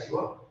ନେଗେଟିଭ ଆସିବ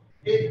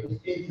ଏ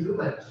 0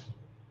 ମାଇନସ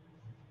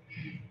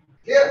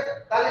क्लियर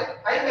ताले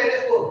 5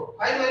 minus 4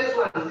 5 minus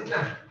 1 कितना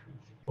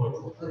 4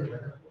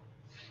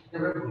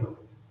 जब बोलो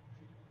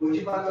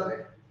बुझी बात है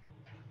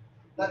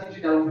ना किसी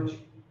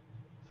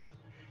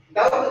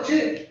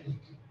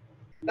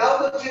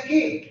डाउट ଅଛି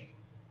କି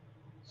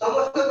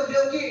ସମସ୍ତେ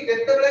ବୁଝିयो କି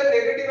କେତେବେଳେ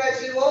ନେଗେଟିଭ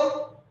ଆସିବ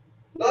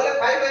ନହେଲେ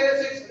 5 minus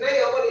 6 नहीं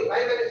ହବନି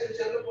 5 minus 6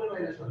 ହେଲେ ପୁଣି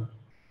minus 1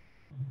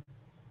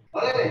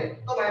 ହଲେ नहीं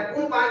तो मैं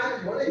पुଣି 5 से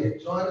जोड़े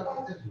 6 ହେଲେ 5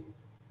 से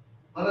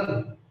हले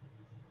नहीं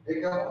एक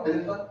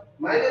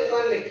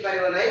 -1 लिख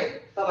पाइबा नहीं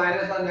तो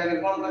 -1 जाने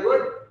कौन करियो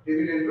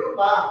डिविडेंड रो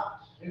बा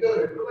इनको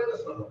रेट्रो में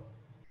दस करो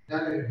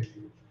जाने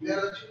क्लियर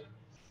अछि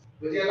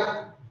बुझियला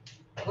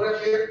पूरा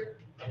क्लियर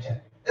अच्छा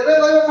एबे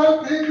भाई सब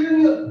 3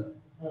 नियो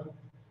हां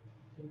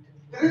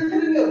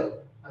 3 नियो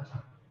अच्छा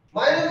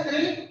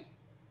 -3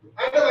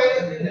 and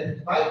 -3 है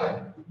 5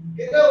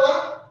 कितना हुआ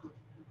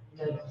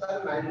सर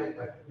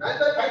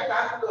 9/5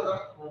 टास्क दो ना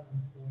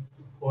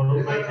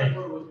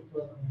 4/5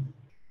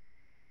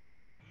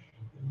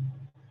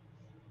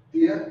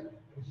 क्लियर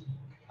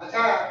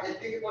अच्छा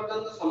एतिक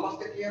पर्यंत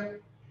समस्त क्लियर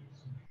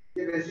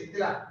ये बेसिक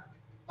थिला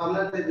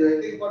हमने दे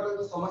एतिक पर्यंत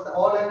समस्त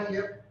all and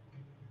clear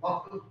up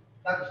to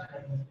तक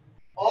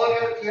all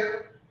and clear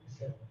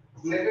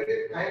negative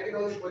kind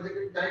know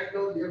positive kind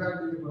no ये बात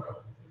भी करो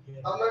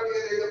हमने के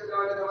दे दो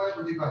पिराने दवाई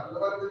बुझी पात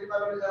दवाई बुझी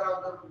पात में जरा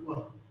आप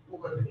वो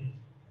कर दे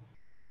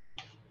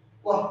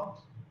वाह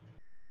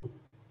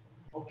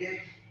ओके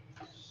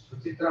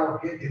सुचित्रा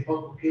ओके दीपक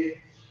ओके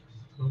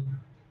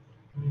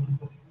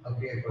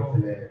ओके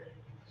करले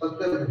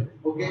सत्य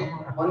ओके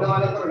अन्य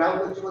वाले पर डाउट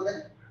कुछ बोले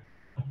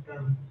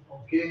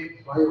ओके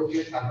भाई okay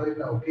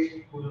Sagarika okay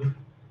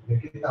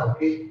Nikita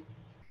okay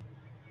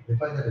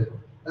define कर दो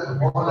then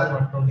all are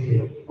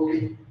okay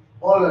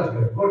all are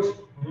good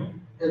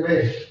एबे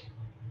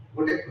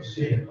गोटे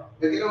क्वेश्चन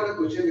देखिलो गोटे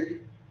क्वेश्चन देखि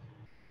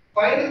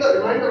find the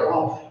remainder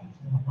of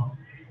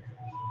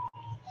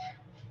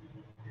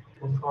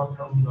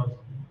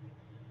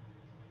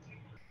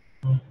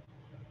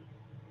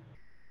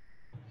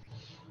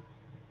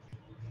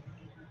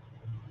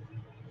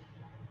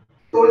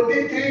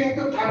 23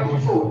 into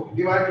 34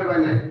 divided by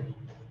 9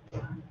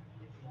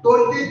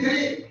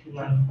 23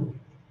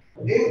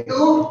 into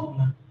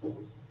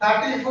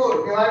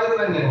 34 divided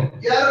by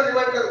 9 यार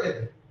रिमाइंडर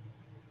कहते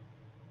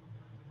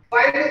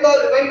find the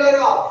remainder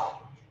of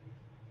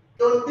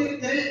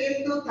 23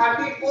 into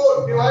 34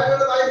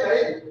 divided by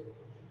 9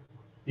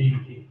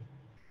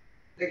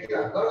 देखिए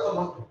करो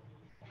समझ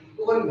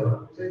तू बन गया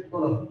सही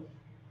करो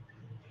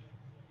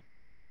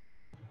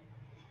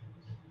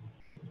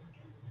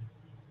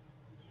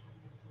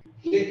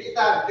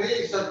Nikita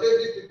 3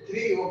 Satyajit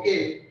 3 okay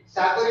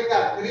Sagarika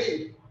 3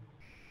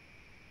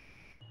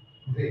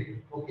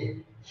 great okay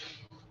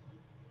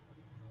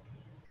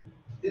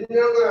तीन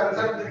जनों का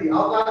आंसर 3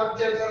 आओ आप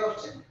answer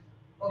option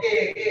okay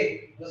okay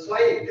that's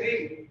why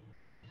 3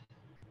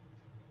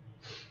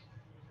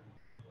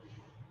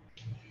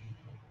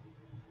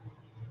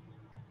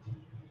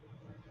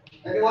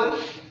 anyone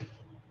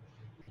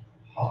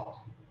हां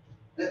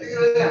लेकिन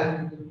रोजा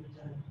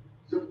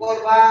सुपर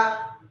बा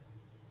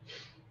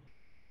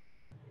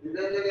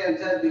इधर के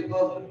आंसर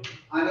दीपक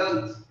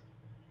आनंद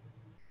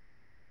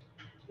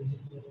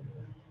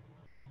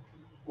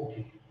ओके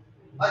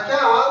अच्छा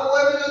आप वो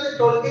है जो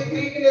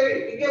 23 के लिए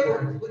ठीक है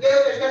मुझे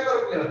चेष्टा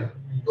करो प्ले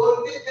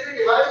 23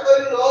 डिवाइड कर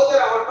 9 से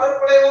आउटपुट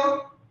पड़ेगा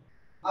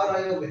और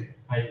रही होगे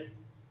 5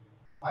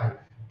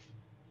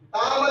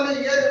 ता माने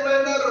ये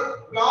रिमाइंडर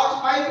 +5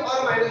 और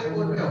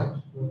 -4 में हो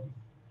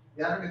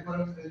यार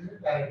डिफरेंस है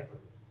डायरेक्ट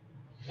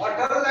व्हाट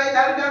लाइन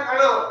था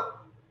खाना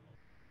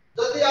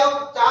যদি आप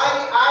 4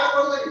 8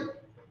 कर देंगे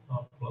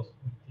हां प्लस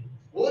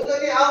वो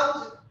যদি आप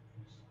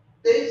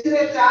 23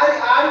 रे 4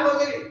 8 कर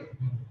देंगे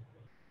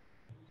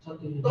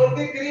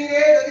 23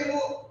 रे যদি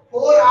वो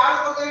 4 8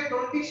 कर देंगे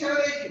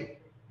 27 है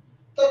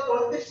तो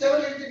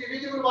 27 इज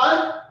डिविजिबल बाय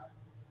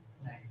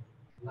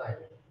 9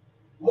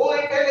 वो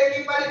एटा लेके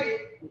पारिबी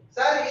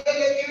सर ये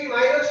लेके भी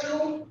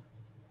 -2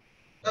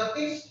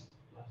 36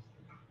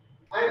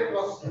 and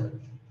 +7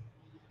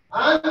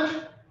 and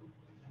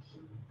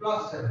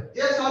 +7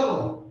 yes or no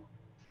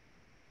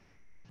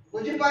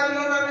बुझी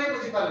पारिलो ना नहीं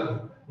बुझी पारिलो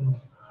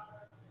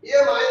ये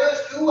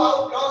 -2 और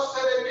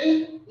 +7 में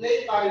नहीं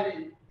पारिबी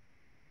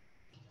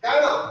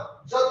कारण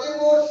जदि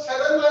वो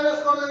 7 माइनस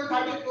कर दे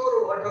 34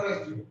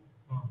 अटरेस्ट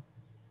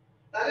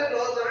ताले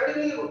नो जरडी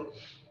मिलबो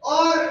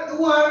और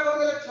 2 ऐड कर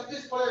दे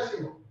 36 पळे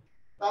आसीबो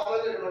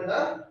ताबले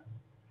रिमाइंडर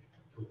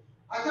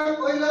अच्छा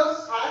कोइला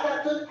 7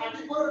 एक्चुअली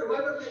 34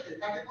 रिमाइंडर देते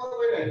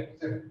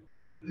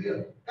 34/9 क्लियर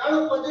कारण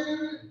पॉजिटिव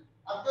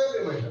आपको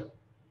रिमाइंडर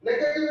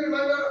नेगेटिव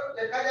रिमाइंडर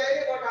देखा जाए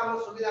बट हम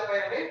सुविधा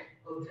पाए हमें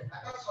तो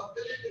आता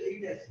सब्जेक्ट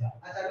 8 आसला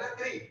अच्छा ना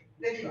 3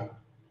 देखिबा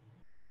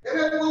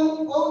एबे को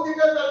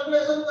दिटा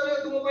कैलकुलेशन करियो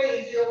तुम पे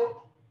इजी हो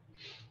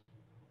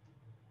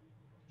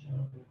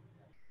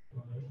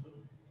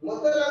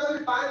मते लागो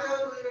 5 और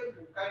 2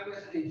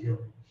 कैलकुलेशन इजी हो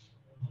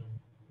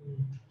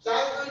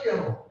 4 2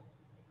 हो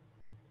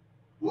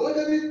वो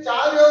यदि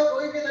 4 और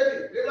 2 के लिए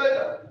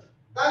रिमाइंडर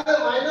ताकि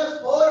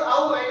 -4 और -2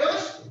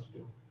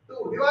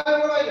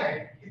 डिवाइडेड बाय 9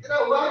 कितना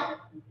हुआ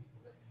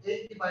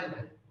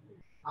 80/9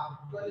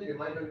 actually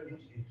reminder is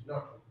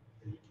not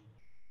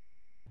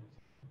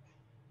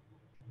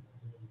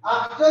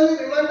actually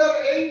reminder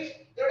 8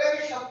 जोटा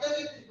कि शब्द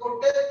की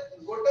गोटे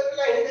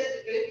पिला Hindi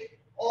 8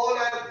 all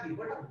are 3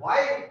 but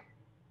why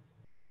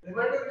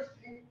reminder is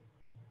 3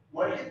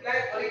 multiply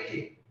करके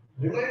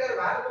reminder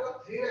बाहर को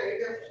 3 ना 8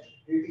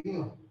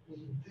 18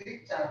 3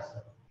 chance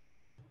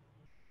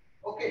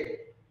okay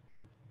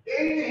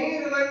 8 he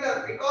reminder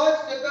because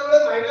जेतेबेले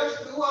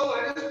 -2 और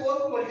 -4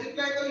 को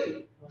मल्टीप्लाई करी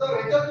तो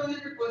result will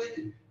be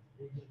positive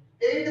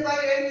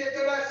 8/n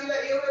जेतेबेले आसीला ए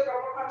गोटे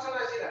प्रॉपर फंक्शन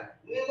आसीला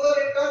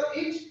numerator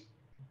is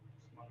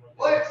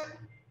what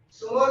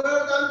smaller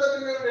than the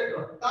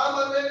denominator ता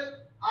माने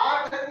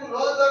 8 को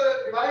 9 द्वारा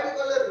डिवाइड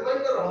करले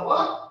रिमाइंडर होबो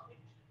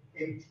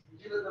 8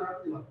 0 द्वारा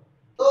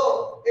तो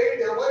 8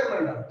 होबो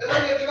रिमाइंडर देन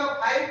लेकिन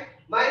 5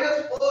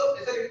 -4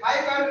 सॉरी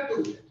 5 and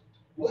 2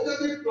 वो जो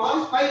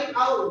 +5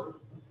 आउट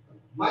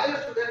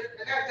 -2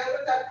 एका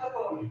एग्जांपल चार्ट कर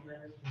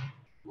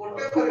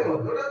गोटे करियो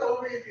जोटा तुम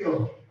भी दियो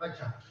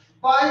अच्छा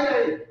बाय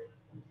 9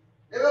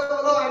 एबे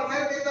बोलो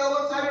आंसर देता हो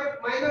सर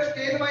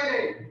 -10/9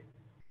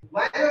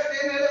 -10 है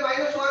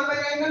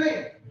 -1/9 ना नहीं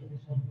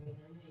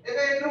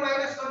एबे इधर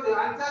माइनस कर दो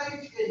आंसर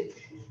इज 8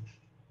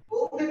 वो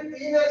भी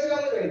 3 ऐसे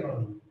लग रहे हैं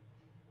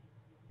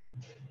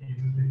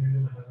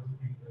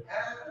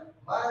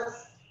बस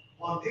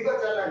अधिक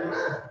चल रहा है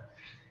ना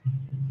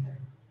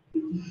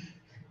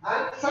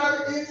आंसर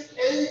इज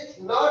 8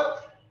 not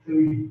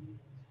 3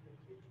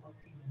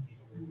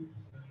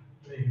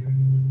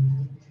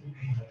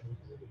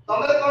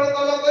 तमे कोन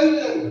कलो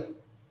कहली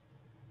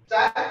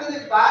 4 को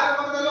 12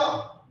 कर देलो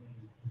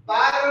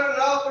 12 और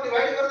 9 को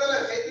डिवाइड कर देला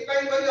सेति पई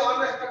कहली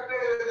अनएक्सपेक्टेड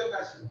रिजल्ट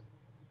आसी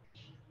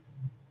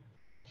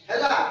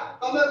हैला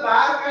तमे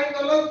 12 काई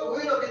कलो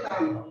 2 रखि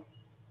तांतो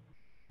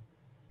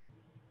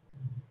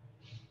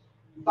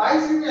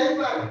 22 भी है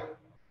पारे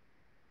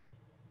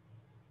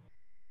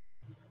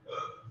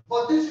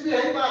 25 भी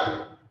है पारे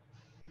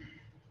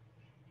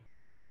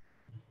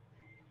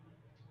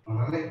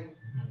माने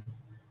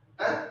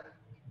हैं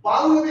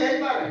 52 भी है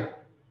पारे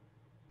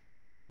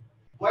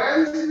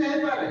 42 भी है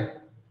पारे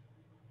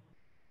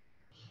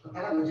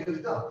कथा बुझी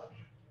तो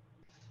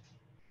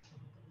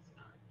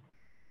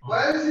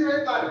 42 भी है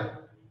पारे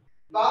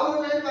 52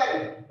 भी है पारे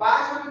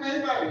 62 भी है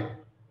पारे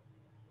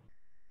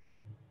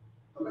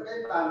तो मैं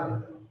कहीं पार नहीं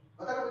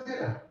कथा बुझे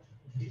ना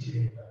किछि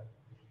नहीं पारे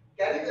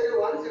कैरी करियो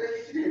 1 से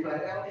किछि नहीं पारे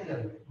आप नहीं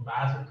जानते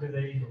 62 के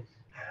जाई तो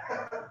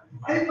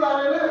है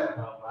पारे ना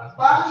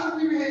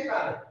 62 भी है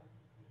पारे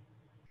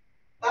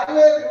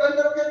ताले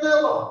रिमाइंडर कितना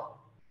हुआ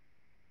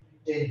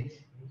 8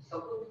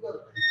 सब कुछ तो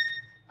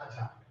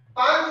अच्छा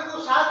 5 को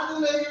 7 को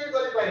लेके भी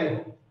कर पाएंगे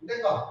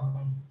देखो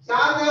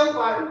 7 और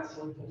 5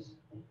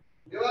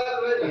 डिवाइड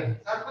बाय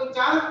 7 को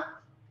 4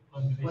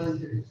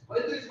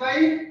 35 बाय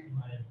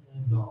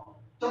 9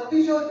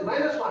 36 हो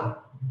 -1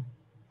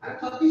 और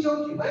 36 हो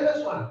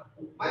 -1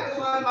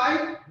 -1 बाय 9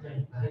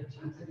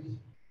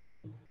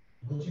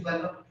 बुझी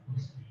पालो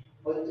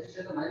 35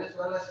 से तो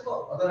 -1 आसीबो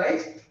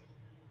अदरवाइज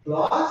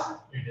प्लस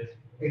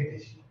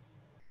 8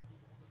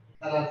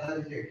 ताला आंसर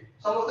इज 8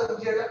 समस्त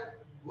बुझिएगा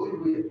भूल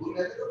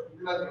गए तो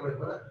दिमाग में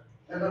पड़ा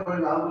एबर पढ़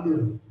ना भूलियो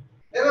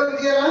एबर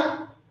बुझिएगा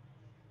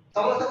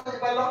समस्त बुझ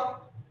पालो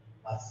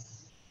बस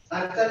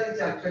answer is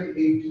actually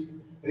 8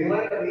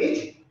 reminder is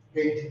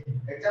 8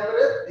 exam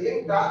में 3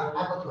 का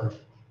आपको है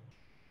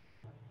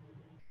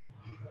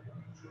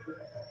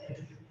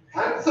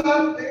आंसर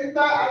 3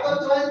 का आपको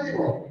चॉइस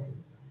दिबो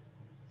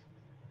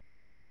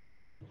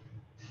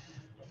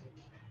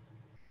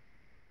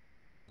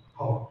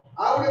हां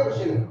आगे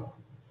क्वेश्चन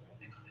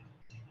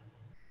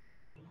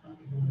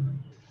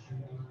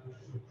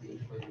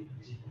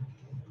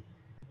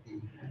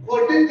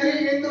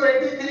 43 into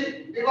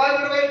 83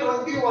 divided by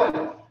 21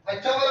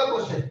 अच्छा वाला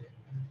क्वेश्चन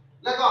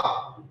लगा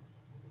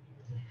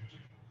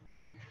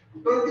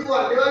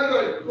 21 divided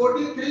by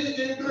 43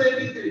 into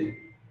 83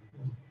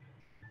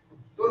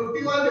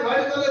 21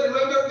 डिवाइड कर ले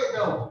रिमाइंडर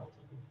कितना हो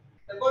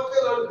रिकॉर्ड से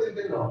रोल दिन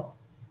दिन हो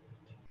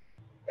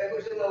एक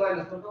क्वेश्चन का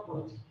माइनस तो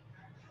पहुंच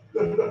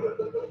 20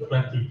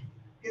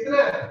 कितना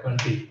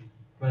 20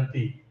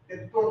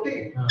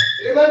 हां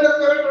रिमाइंडर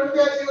केवल 20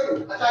 ऐसे करो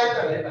अच्छा है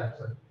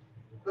सर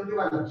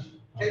 21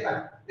 ठीक है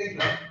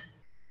देखना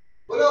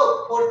बोलो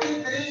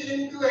 43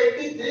 into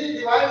 83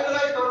 divided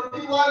by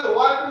 21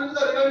 what will be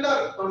the remainder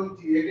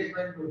 20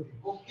 88/20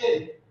 okay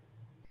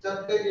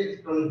subject is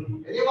 20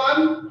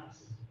 anyone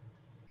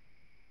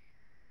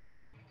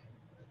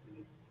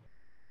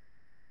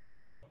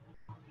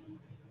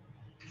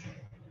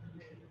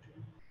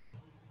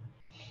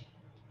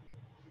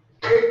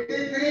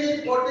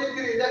 83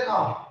 43 देखो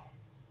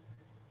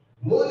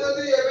मु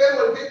जदी एबे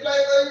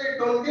मल्टीप्लाई करी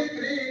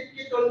 23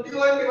 की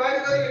 21 डिवाइड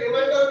करी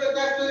रिमाइंडर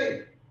केते एक्चुअली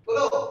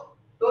बोलो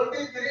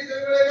 23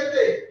 दुगुणे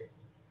केते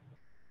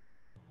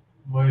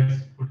Boys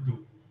put 2.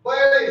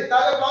 बॉयज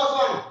ताले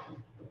 +1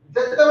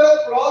 जेतेबेले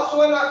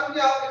 +1 आसुची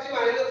आ किछि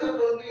माइनस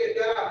 20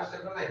 एटार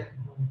आवश्यक नाही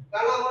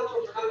कारण हमर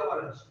छोटा नंबर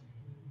अछि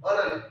और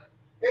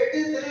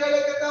 83 वाले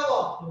केते हो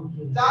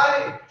 4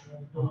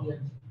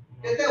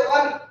 केते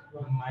 1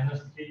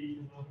 -3.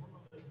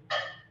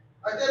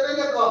 अच्छा पे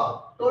देखो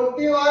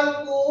 21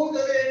 को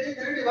जब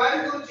 83 डिवाइड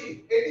करूची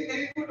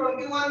 83 को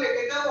 21 ले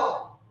केते हो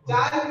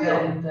 4 के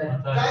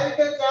 4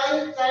 के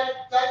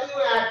 4 को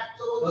 8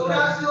 तो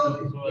 84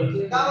 होती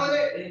का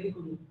माने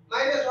 -1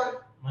 -1.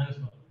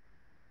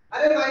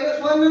 अरे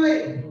 -1 नहीं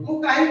मु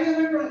काहे के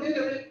 20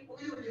 लेबे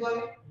कोई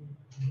बुझिबानी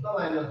तो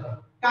 -1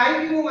 काहे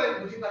कि मु माइन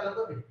बुझि पालो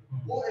तो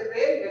मु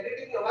एबे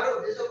नेगेटिव नंबर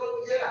उद्देश्य को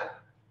बुझेला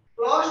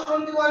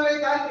 +21 ले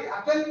थाकी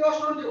एक्चुअली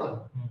 +21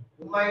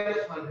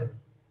 -1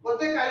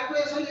 मते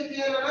कैलकुलेशन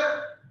लिखिए ना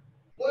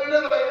वो एडा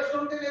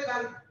 -20 ले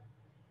थाकी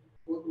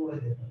वो तोड़े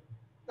दे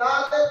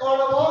ताते कोन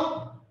हो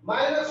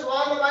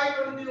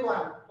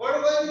 -1/21 कोन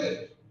कहली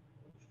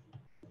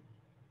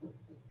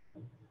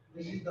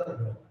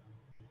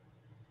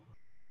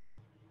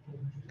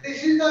दिस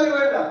इज द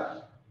रिमाइंडर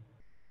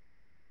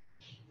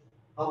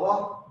अब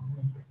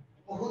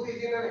बहुत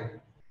इजी ना नहीं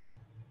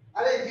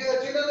अरे इजी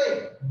अछि ना नहीं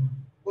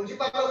बुझी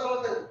पालो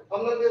समझते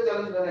हमने ये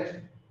चैलेंज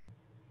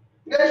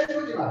नेक्स्ट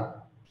बुझी बा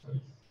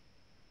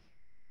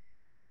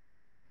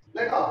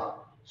देखो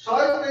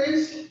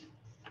 130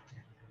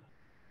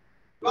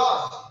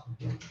 plus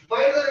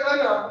find the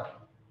remainder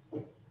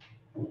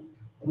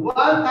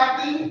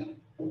 130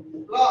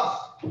 plus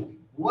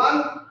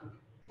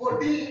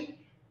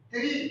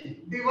 143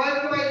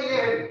 divided by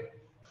 11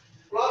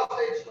 plus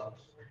 8 plus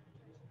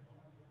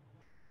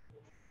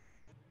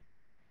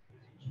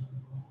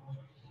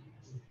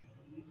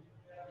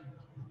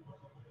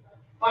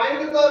find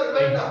the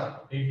remainder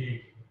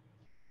 88.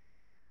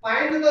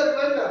 find the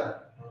remainder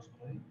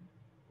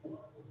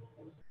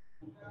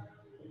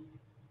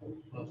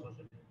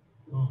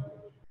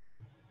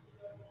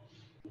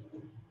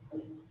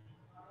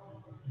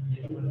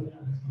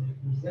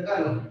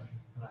निकालो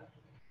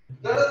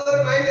जरा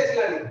माइंड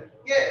एसलानी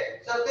के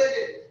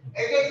सत्याजित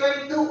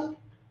 8.2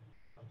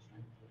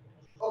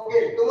 okay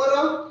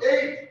tomorrow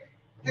 8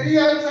 3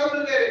 answer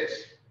will get it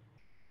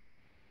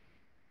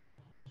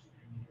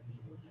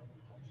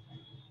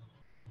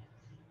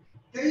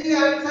 3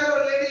 answer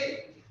already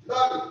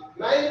done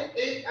 9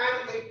 8 and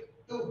 3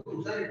 2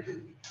 sorry 2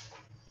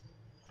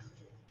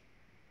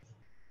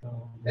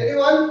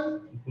 anyone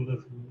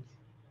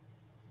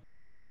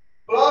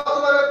plus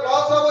माने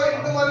plus हो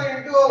into माने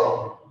into हो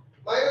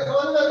minus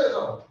 1 का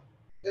देखो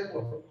देखो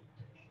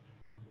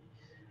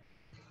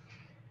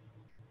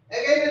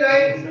अगेन 9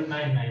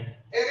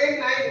 अगेन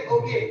 9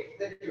 ओके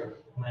देखियो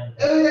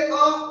एबे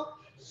देखो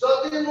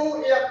जदी मु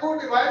याकू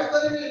डिवाइड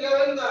करी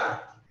 11 द्वारा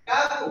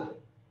काकू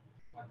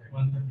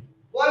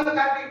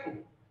 132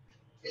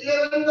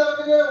 11 द्वारा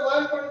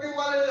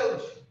 121 ले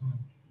जाउछ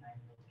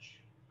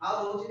आ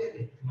होची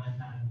केते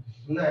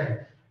 9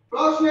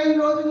 प्लस 9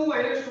 रोज मु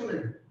 -2 ले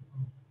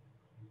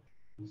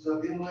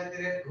जदी मु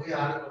एते कोई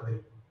ऐड कर दे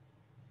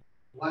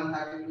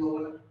 132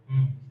 होगा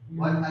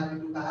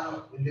 132 कहा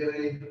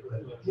 11 into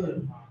 12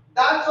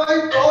 that's why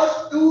those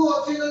two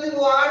अछि जदी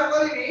मु ऐड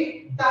करिनी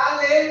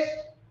ताले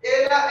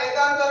एला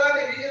एकांतर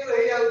डिवीजन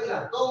रहि जाउतला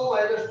तो मु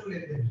 -2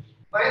 लेते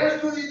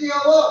 -2 इजी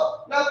हबो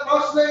ना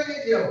प्लस 9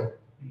 इजी हबो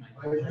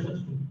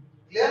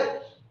क्लियर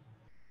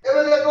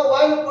एबे देखो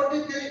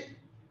 143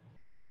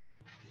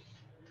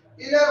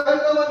 11 का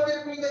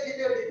मल्टीप्लाई देखि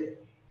दियो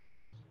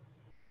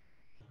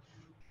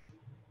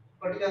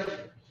कटिया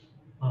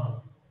हां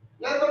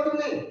ना कटु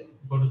नहीं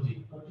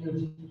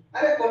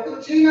अरे कटु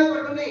छी ना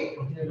कटु नहीं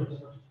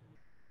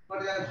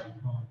कटिया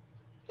हां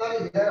चल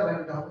इधर बैठ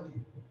जाओ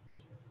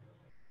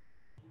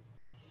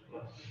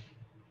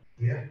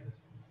ये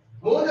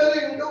वो जब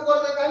इंटू कर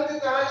दे कांति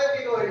ताले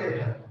की हो जाए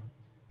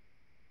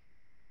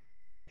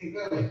ठीक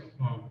है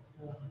हां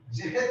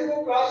जेहेतु वो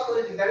क्रॉस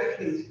करे छी डायरेक्ट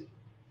नहीं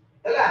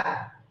हैला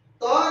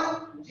तो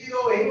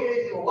 0 ही नहीं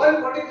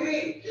 143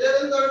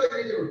 11 तो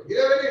डिवीजन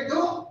 11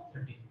 into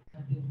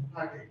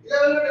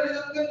 11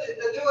 डिवीजन के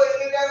देखो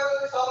ये क्या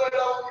करोगे 100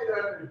 बैठाओगे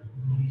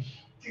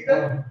ठीक है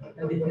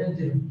डिफरेंस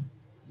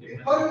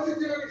डिफरेंस से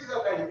जीरो किसी का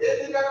नहीं ये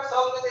दिन का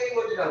 100 में नहीं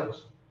हो जाएगा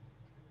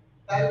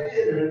टाइप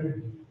ये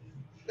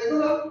देखो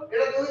ना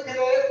एड़ा दो ही थे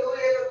दो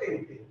ये तो तीन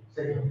थे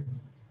सही है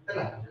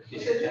ना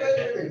इसे जीरो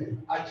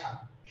अच्छा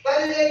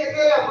पहले ये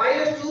कहते हैं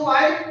 -2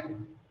 बाय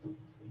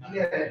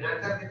ये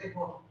आंसर कितने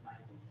को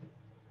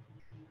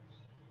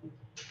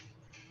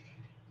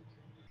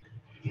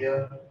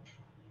here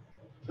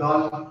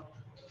done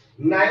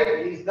 9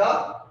 is the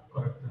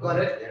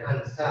correct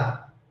answer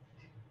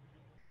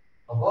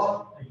अब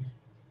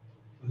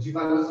बुझी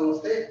पालो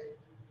समझते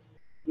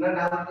ना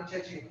डाउट कुछ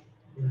अछि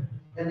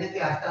एने के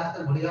आस्ते आस्ते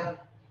बढ़िया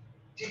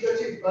ठीक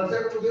अछि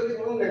कांसेप्ट बुझो कि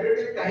हम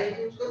नेगेटिव काहे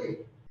यूज करी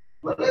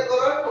मने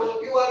करो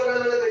 21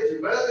 बेले देछि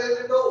बेले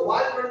देछि तो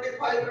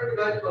 125 रे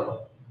डिवाइड करो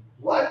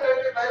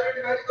 125 रे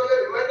डिवाइड करले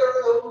रिमाइंडर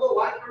रे धरबो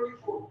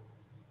 124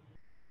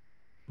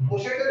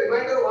 मोसेटे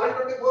रिमाइंडर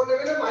 124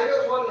 लेबे ना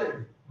 -1 लेबे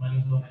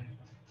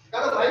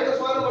कारण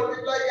 -1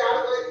 मल्टीप्लाई ऐड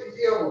करे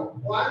इजी हो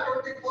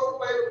 124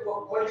 पाई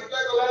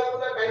मल्टीप्लाई कला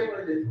पूरा टाइम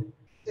पड़ जाय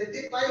सेति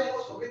पाई मो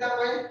सुविधा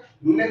पाई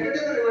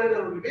नेगेटिव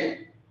रिमाइंडर भी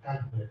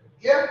कैलकुलेट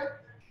क्लियर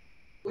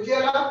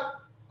बुझियला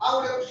आउ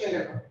एक क्वेश्चन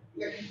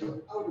लेखि दो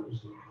आउ एक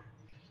question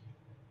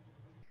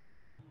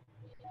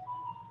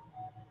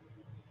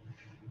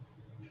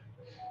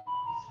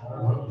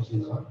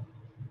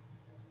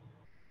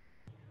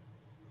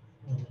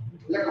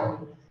लेखो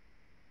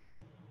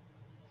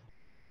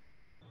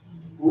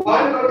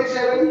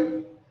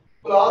 127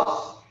 plus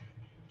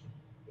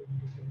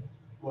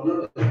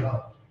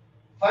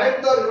find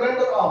the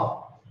remainder of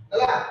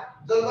ହେଲା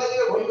जल्दी से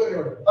भूल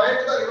करियो find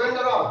the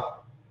remainder of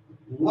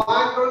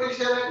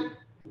 127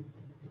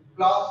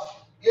 plus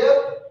here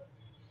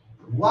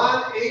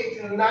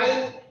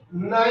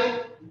 1899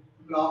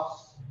 plus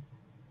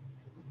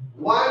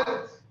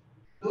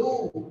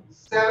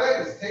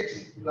 1276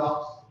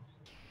 plus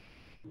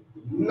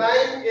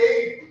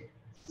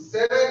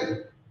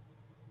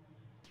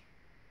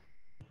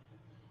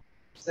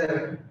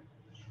 987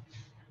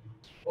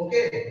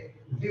 okay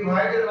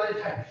divided by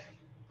 5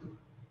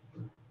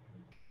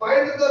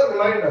 find the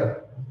remainder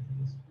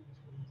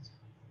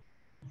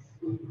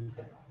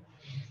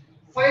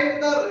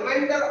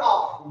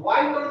of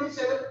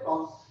 127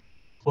 plus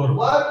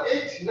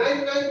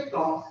 1899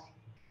 plus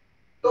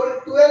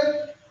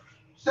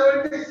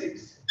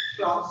 1276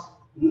 plus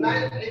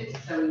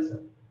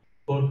 9877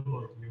 4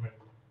 remainder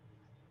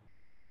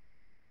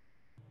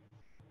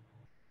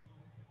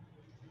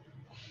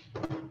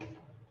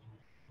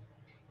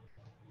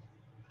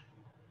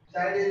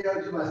side ए जाओ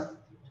बस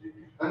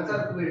answer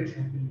to it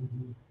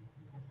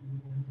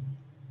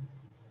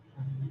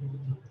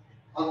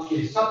okay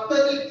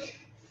सप्तमिक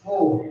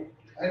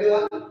 4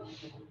 anyone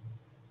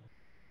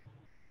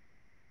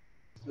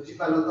बुझी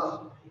पालो तो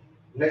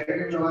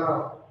नेगेटिव नंबर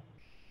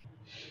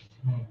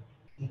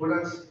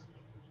इंपोर्टेंस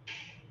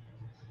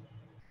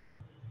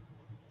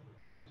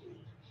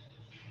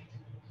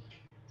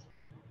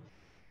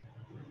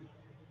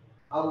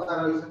अब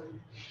कारण से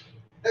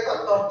देखो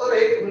तो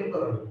एक भूल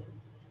करो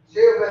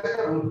से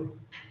वैसा भूल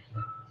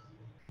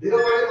जीरो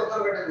माने पत्थर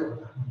बेटे को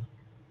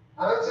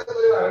आराम से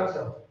करियो आराम से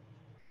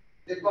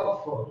tip of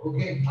 4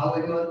 okay how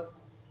anyone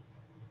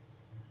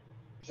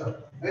चलो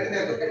मैंने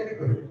देखो कैसे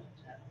करियो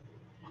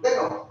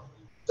देखो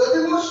जदि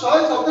मो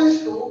 127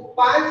 को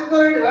 5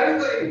 द्वारा डिवाइड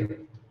करी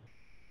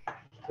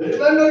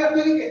रिमाइंडर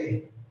एक्चुअली केते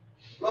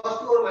 +2 और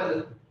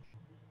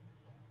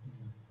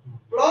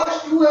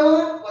 -2 है वो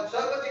पछा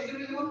का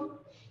इंडिविजुअल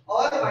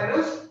और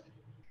 -3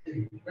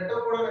 बेटर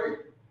पड़ा नहीं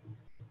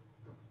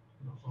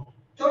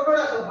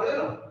छोटा सा बोले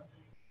ना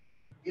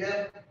ये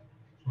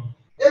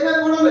मैं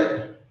बोला मैं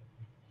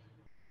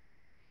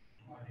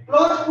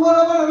 +4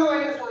 over है -1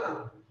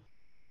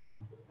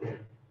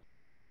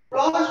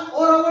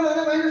 +4 over है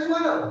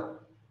 -1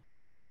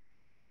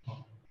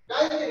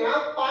 काहे ना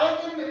 5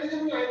 के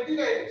डिविजन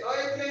 99 सो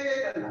एक ले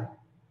जाता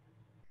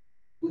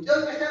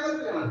उज्जवल चेष्टा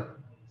करते हैं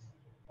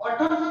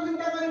 1800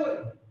 चिंता करियो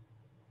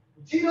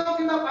 0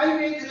 किंवा 5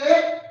 के दिले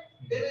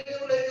डिविजन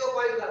ले जो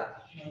पॉइंट करा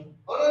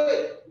और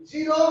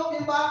 0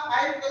 किंवा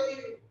 5 जदि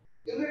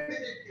यूनिट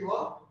डिजिट थियो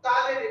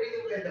ताले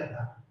डिविजन ले जाता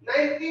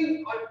 19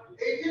 और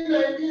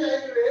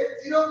 1899 रे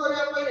 0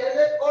 करिया पई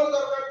हेले कोन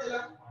दरकार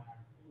दिला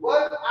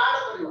 1 ऐड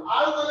करियो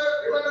ऐड करे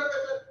रिमाइंडर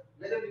कैसे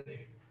नेगेटिव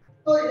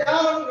तो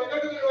यार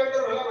नेगेटिव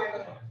रिमाइंडर होला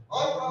 -1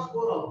 और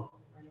 +4 हो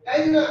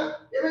काहे ना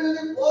एबे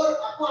जदि 4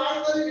 आपको ऐड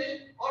करिबी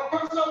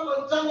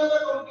 1895 में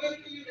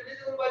कंप्लीटली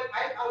डिविजिबल बाय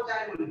 5 आउट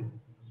जाय बोली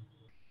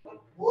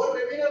 4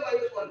 बेबी ना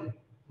 -1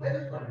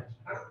 -1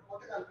 और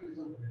कोते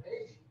कैलकुलेशन करे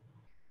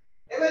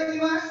एबे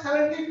दिमा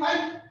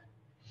 75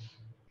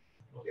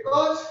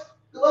 because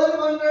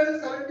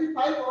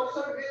 1275 also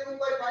divisible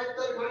by 5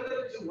 the remainder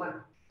is 1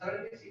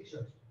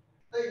 76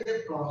 तो ये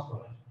क्रॉस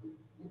करो ये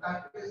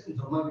कैलकुलेशन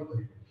जमा भी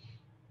करी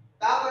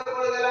ता पर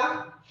बोल देला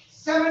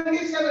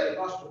 77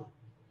 क्रॉस टू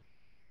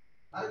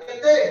और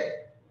कहते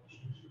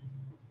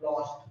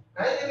क्रॉस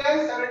नहीं कि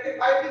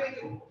 75 के बीच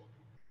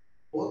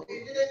बहुत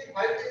इजी है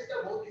 5 डेज का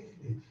बहुत इजी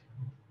है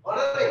और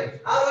नहीं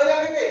और हो जाए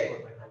कहते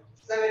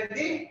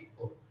 70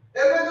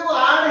 एबे जो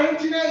आड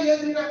हिंच ने ये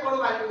दिना कोन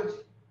वैल्यू अछि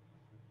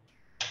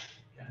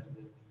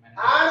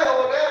आड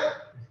हो ना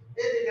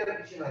ये दिना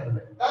किसी वैल्यू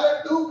ताले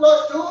 2 +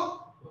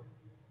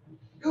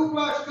 2 +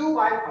 2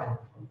 by 5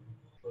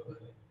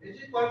 is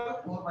equal to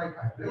 4 by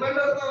 5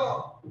 remember the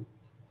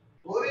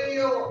 4 ही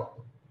हो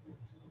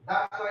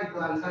that's why the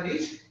answer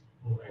is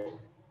 4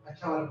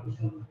 अच्छा वाला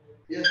क्वेश्चन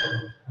ये सुनो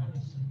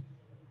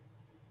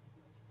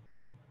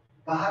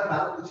बाहर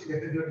बाहर कुछ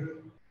देख दियो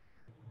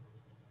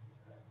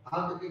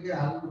आप तो के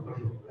हाल को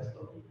पढ़ियो व्यस्त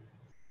हो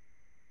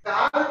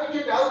तार के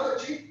डाउट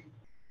अछि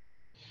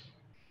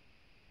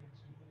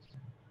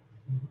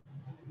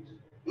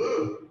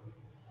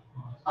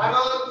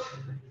आनंद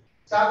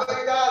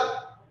सागरिका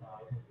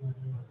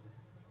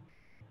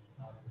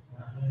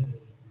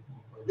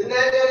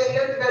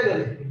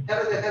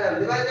चलो देखा जाए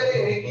डिवाइड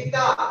करेंगे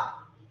निकिता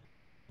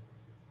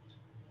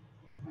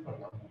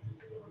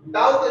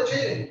डाउट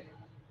अच्छी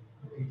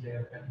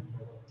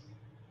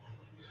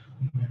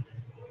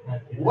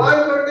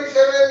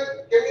 127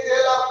 केमी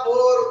देला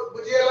 4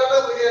 बुझिएला ना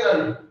बुझिएला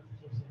नहीं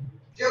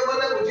जे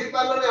कोने बुझी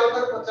पालो ने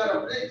आउटर पचारा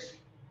प्लीज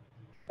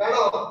कारण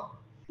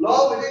लॉ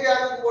बुझी के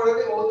आपको पढ़े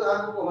बहुत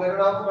आपको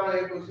हैरान आप कारण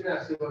एक क्वेश्चन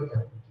आसी हो क्या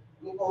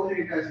मु कहूनी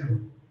एटा आसी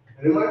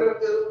रिमाइंडर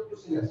दे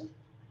क्वेश्चन आसी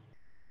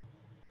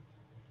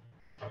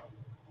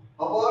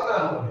अब ना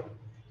हो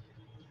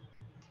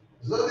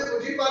जल्दी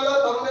बुझी पालो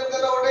हमने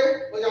करा ओडे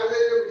मु जाने दे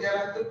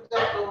बुझिएला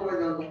चुपचाप तो हो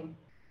जाओ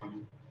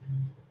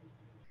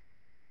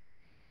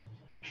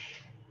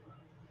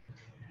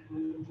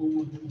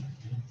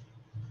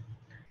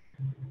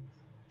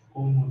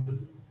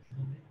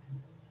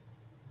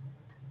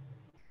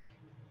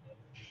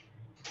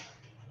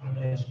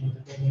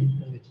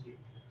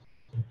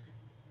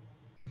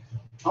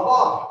अब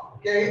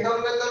केही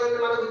हमने करो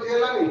माने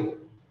बुझिएला नहीं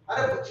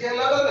अरे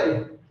बुझिएला ना नहीं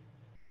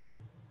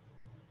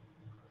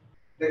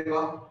देखो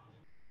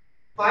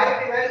 5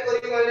 डिवाइड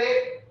करी माने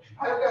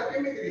 5 का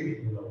केमी करी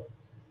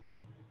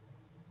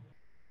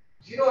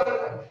 0 वाला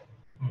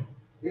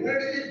यूनिट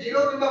इज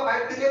 0 किंवा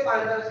 5 दिले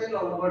 5 से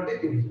नंबर टे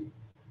दिली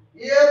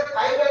ये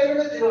 5 आइले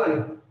ना 0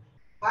 आइले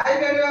 5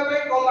 आइले पे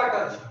कम बाट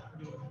अछि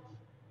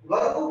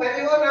घर को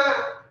फैलियो ना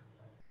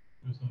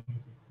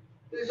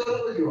ट्यूशन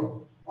को जीव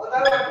अदा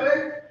बाटरे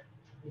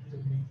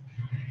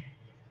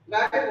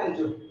लाटे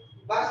पहुंचो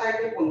बा साइड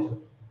में पहुंचो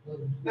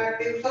ना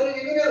ट्यूशन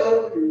जीवी ना घर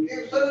को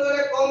ट्यूशन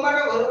गले कम बाट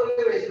घर को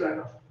बेसी बाट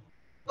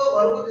तो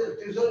घर को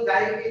ट्यूशन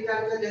जाई की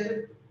चांस जे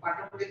पाठ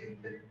पढ़ी की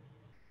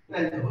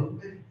नहीं तो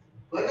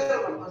वगैरह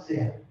पर्पस से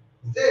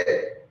से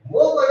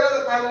वो वजह का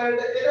फाइनल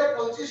एटा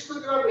 25 को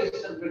कितना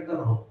बेसिस बेटर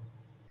हो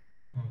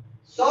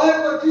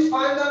 125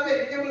 5 करके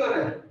एलिजिबल ना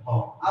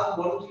हां आप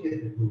बोलू छी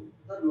देते तो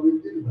लुई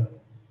दिन भर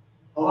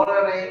और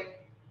नहीं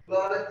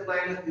प्लस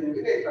माइनस 3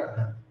 भी नहीं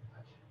करता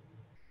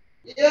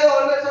ये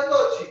ऑलवेज तो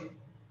अच्छी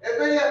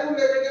एबे या को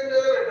नेगेटिव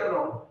लेले बेटर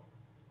हो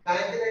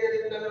काहे कि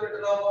नेगेटिव लेले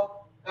बेटर हो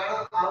कारण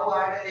आउ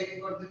आडे एक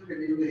करते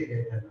नेगेटिव ले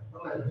गया था तो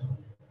माइनस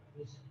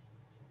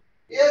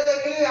ये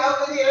देखिए आप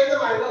यदि एक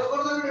माइनस कर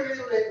दो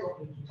नेगेटिव ले को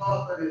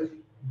 6 करिए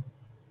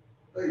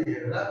तो ये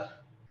ना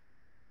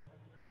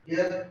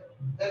ये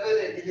तबे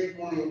देखिए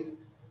पुणी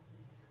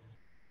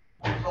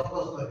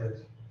 77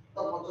 करिए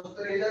तो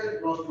 75 इज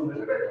प्लस 2 ले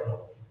बेटर हो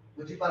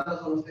बुझी पाता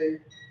समझते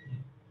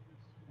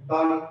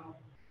डन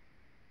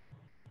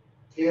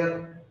क्लियर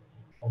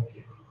ओके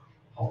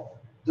हां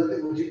जति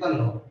बुझी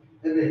पालो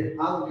एबे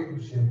आउ के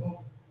क्वेश्चन को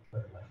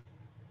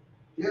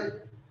क्लियर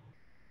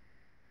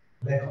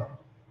देखो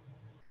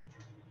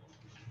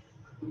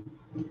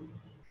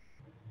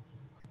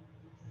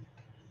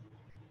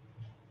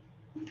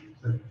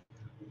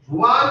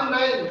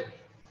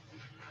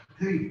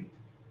 193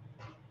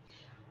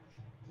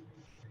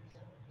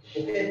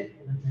 okay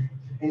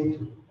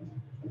into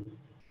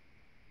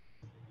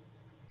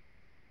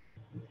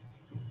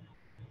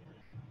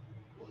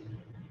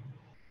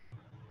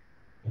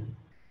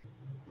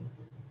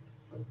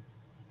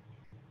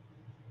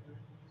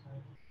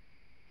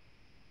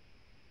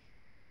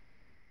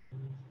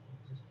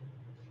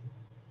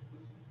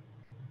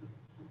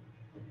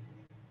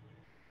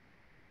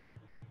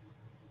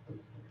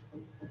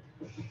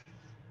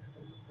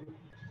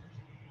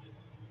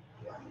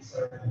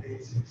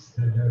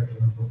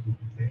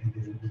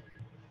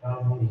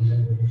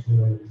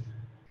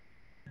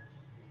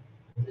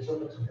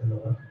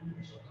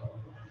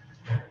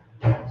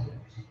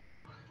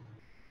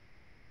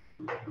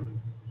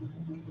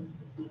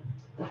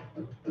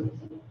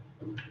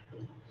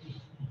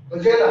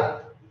बुझेला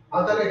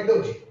आता लिख दो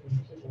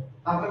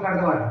आपका काट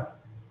दो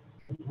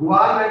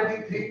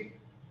 193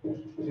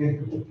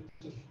 into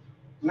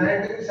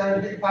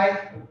 1975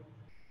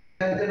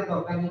 cancel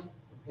करना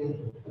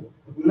into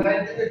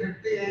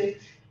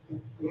 1958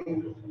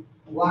 into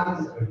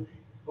 170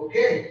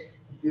 okay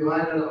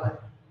divided by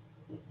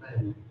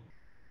 9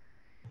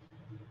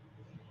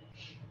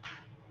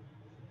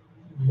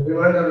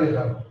 reminder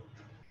निकालो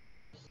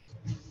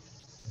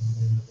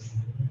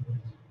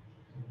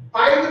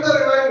find the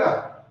remainder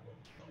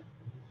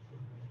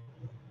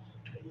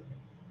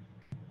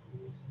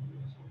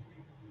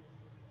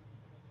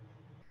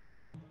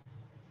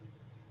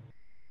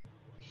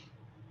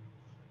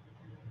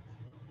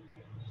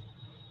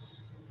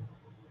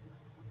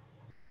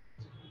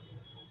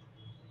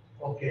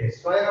okay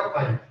square of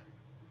 5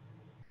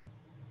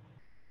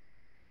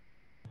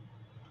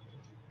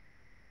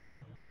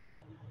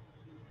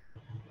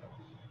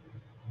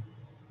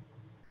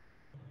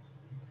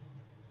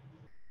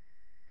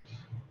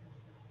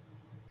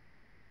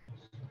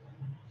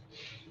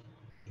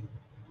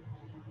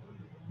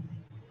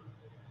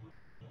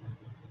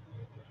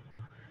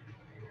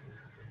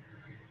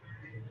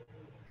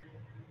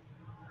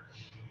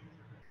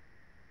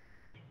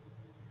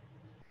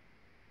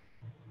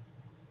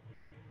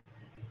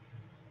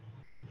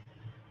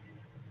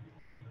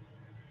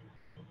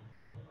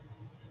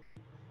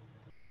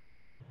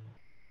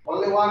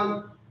 only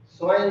one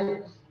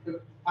showing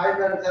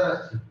 5 answer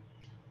आछि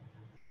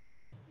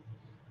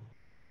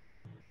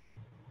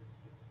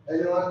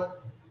anyone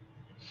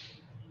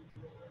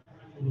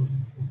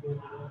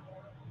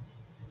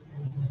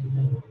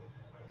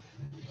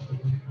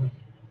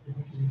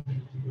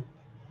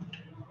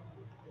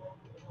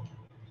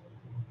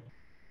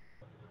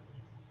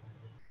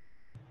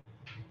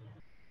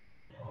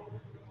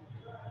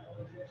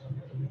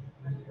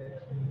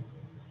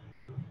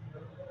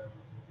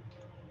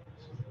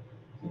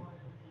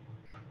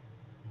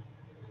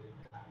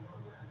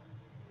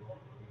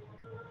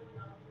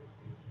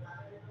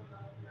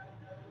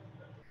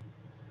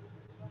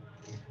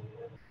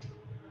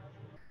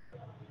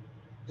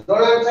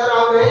जण आंसर आ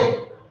नहीं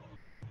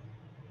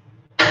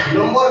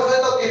नंबर से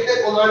तो केते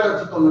कमांड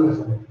अछि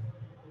कॉम्बिनेशन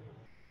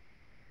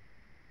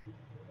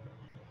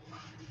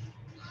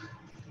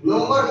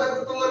नंबर से तो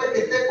तुमने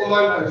केते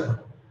कमांड अछि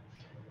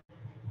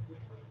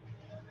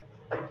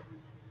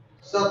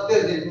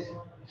सत्यजित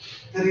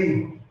 3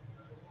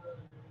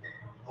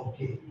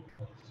 ओके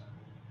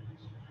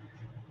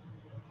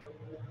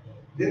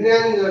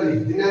दिनांजलि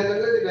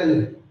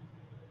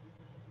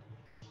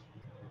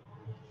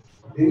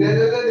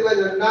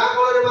ना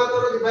कोरे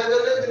मात्र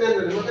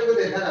दिनांजलि मते को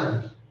देखा ना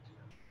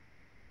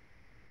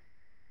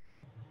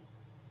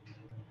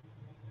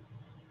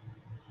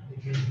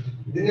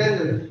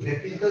दिनांजलि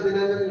लेखि तो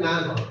दिनांजलि ना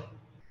को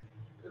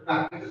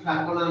प्राकृतिक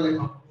साकोना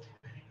लेखो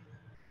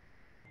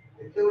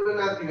एते उडे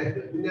ना कि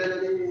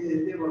दिनांजलि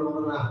एते बड़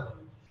बड़ ना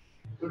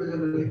छोटे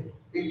छोटे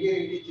पिंकी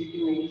चिकी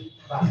नहीं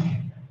बात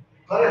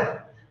करे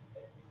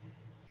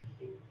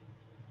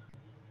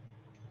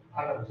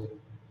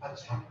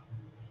अच्छा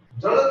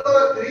जनकर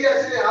 3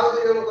 आसी आउ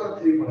दे जनकर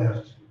 3 पड़े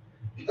आछी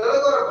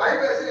जनकर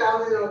 5 आसी आउ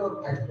दे जनकर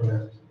 5 पड़े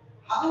आछी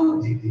हाउ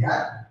जीत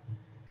यार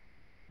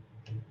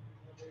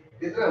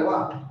कितना हुआ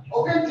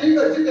ओके ठीक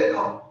है जी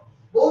देखो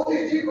बहुत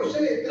इजी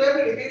क्वेश्चन इतना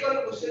भी डिफिकल्ट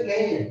क्वेश्चन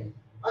नहीं है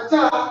अच्छा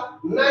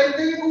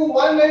 90 को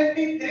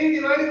 193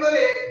 डिवाइड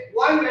करे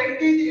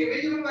 190 is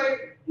divisible by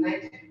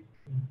 90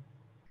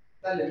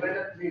 the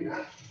remainder 3 ना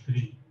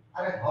 3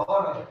 अरे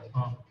और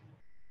हां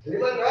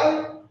रिमाइंडर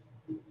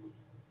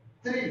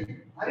 3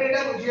 अरे এটা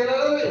বুঝিয়ে না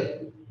नहीं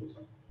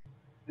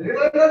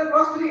रिमाइंडर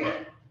प्लस 3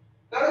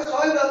 কারণ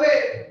 100 দবে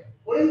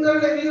 19 জন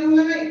লিখি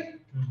দিলে नहीं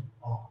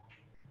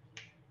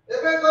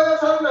एबे कहले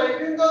सर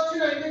 19 तो अछि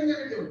 19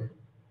 लिखि दियो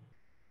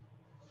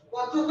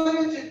 75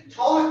 अछि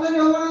 76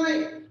 होबो ना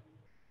नहीं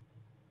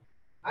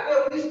अरे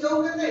 19 चौक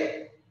केते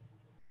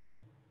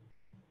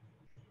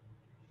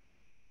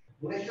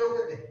 19 चौक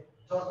केते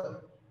 76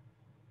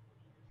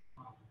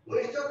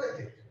 19 चौक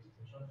केते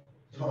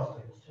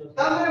 76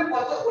 तामे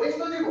 19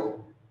 तो जीवो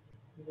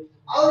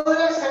और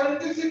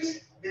 76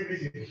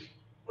 डिविजिबल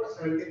और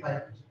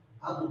 75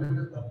 आप उधर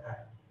दरकार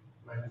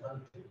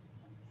 -1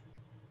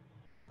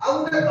 ଆଉ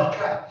ଗୋଟେ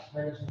ଦରକାର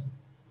ମାଇନସ୍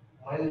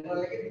 1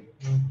 लेकिन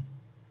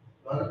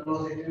ନହେଲେ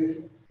ପ୍ଲସ୍ 18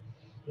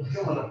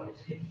 ବୁଝିବ ମନା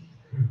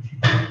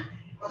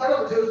କଥାଟା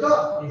ବୁଝିଲ ତ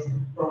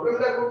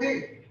ପ୍ରୋବ୍ଲେମଟା କୋଉଠି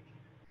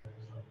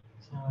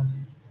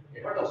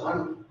ଏଟା ତ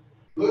ୱାନ୍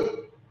ଗୁଡ୍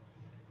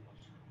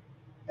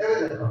ଏବେ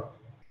ଦେଖ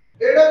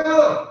ଏଟା କଣ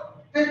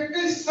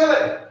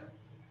 57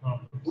 हां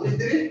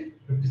 23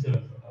 57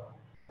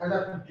 एटा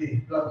 50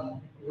 प्लस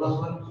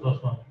 1 प्लस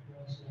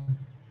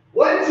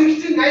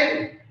 169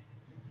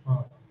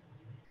 हां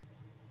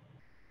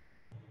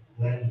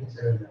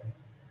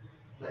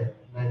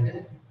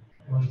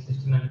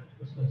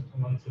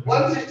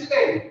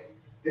 169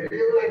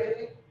 डिविजिबल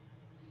एक्चुअली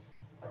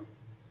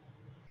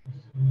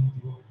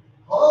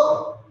हो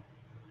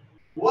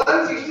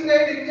 169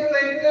 डिविजिबल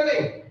 19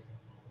 नहीं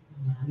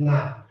ना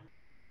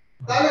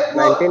ताले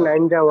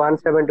 99 जा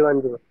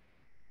 171 जीरो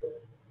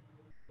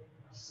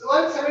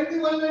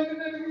 171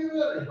 19 डिविजिबल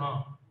नहीं हां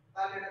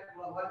ताले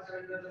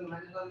 171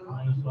 -1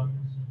 -1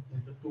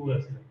 into 2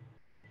 ऐसे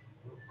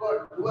गुड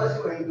 2 आसी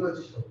 2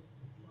 अछि सो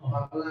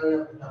आपला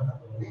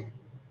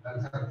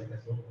आंसर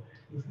देखो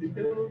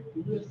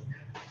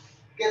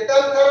Ketan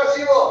answer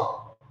आसीबो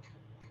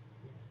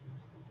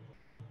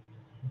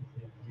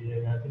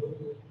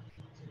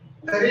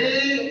 3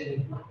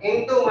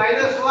 into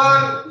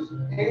 -1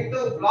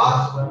 into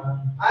plus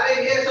अरे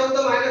ये सब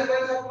तो -1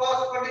 से प्लस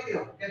कर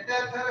दियो केते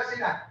आंसर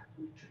आसीला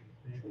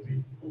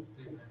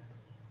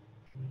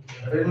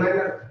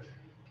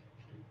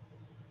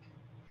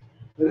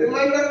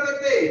रिमाइंडर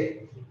केते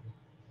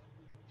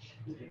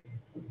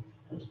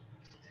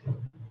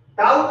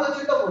डाउट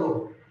अछि तो बोलो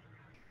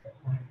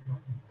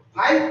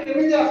 5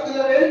 केमिति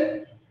आस्तले रे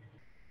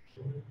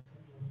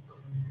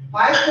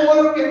 5 को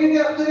केमिति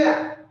आस्तले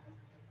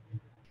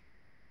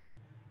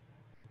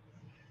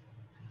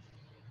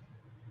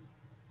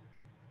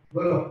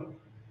बोलो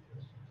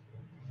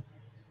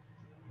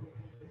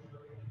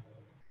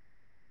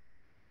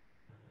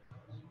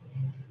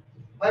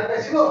 5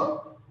 आसीबो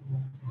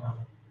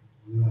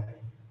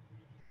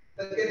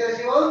तो केते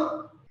आसीबो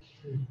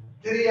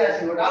 3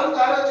 आसीबो डाउट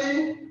कारो अछि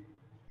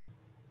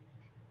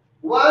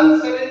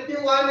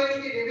 171 is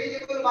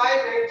divisible by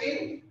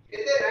 19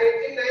 केते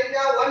 19 9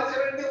 जा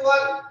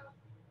 171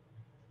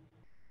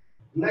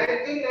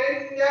 19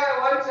 9 जा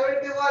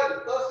 171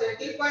 तो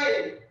सेटि पाई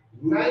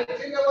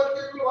 19 number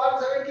people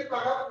 170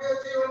 पाखा पके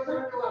अछि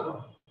 171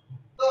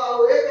 तो ଆଉ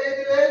ଏ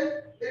ଦେଇଥିଲେ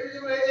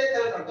divisible ହେଇ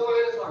ଯାଇଥିଲା ତ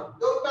 -1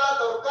 जोटा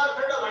दरकार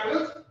सेटा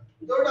माइनस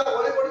जोटा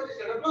बळे पडुची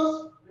सेटा प्लस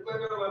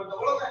रिमाइंडर मान तो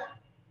बळका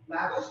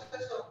भाग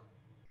शेष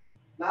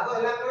भाग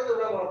होला पर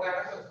जोटा बळका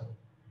शेष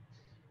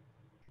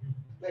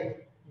नहीं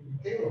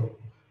ठीक हो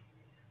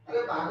अरे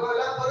भाग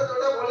होला पर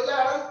जोटा बळिला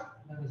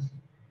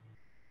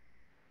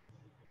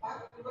भाग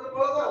पर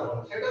बळका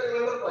सेटा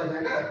रिमाइंडर कहला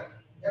ना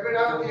एबे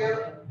डाउट क्लियर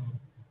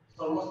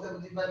समस्त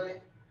बुझी पारे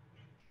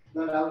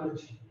ना डाउट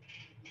अछि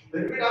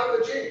फिर भी डाउट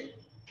अछि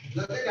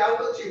जति डाउट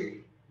अछि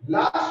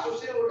लास्ट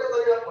क्वेश्चन गोटे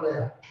करिया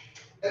पड़ेगा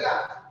हैला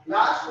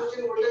लास्ट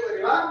क्वेश्चन गोटे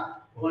करिया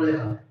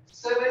पड़ेगा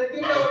 17 टा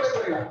गोटे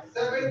करिया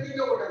 17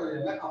 टा गोटे करिया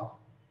देखो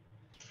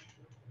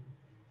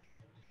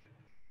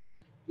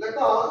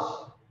देखो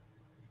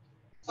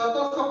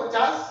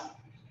 1750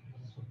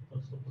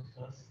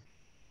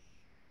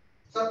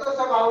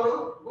 1752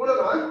 गुण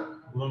ना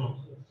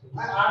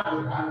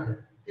 8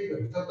 ठीक है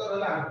 17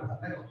 वाला 8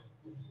 देखो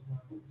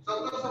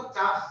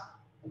 1750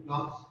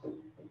 plus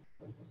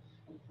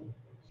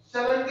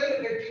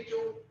 1752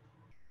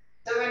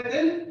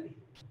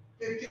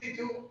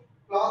 1752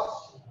 plus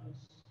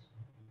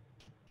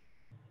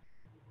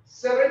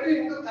 70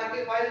 into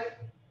 35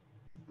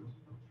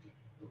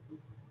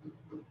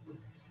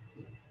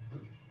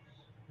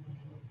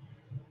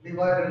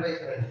 divided by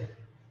 70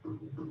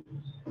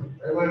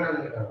 remainder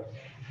निकालो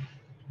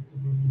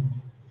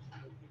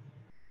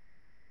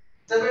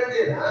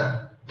 70 ना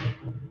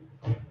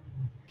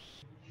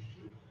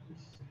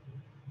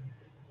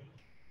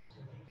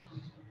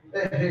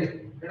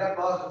এটা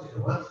প্লাস আছে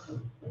বাস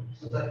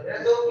এটা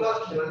তো প্লাস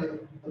ছিল না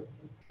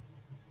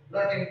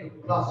not into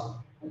plus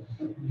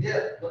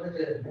here what is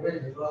it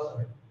divided plus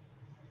হবে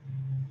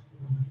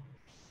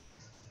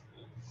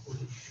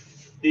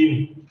 3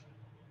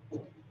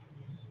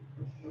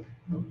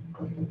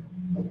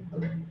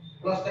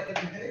 प्लस টা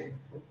কিতে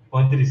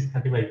 35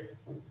 35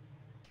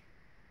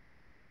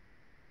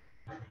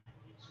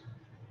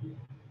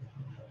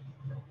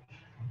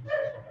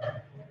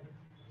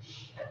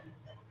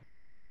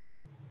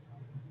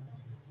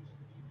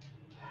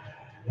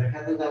 লেখা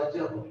তো যাচ্ছে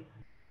अब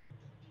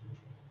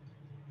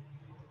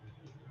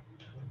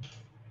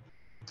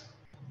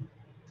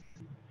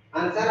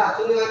आंसर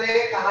आसुनी माने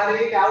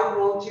कहारी डाउट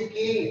रोची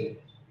की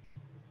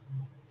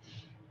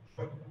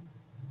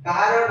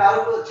कहार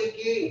डाउट अछि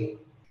की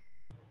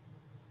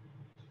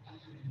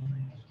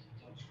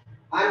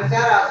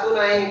आंसर आसु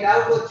नाही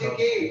डाउट अछि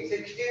की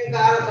 16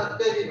 कहार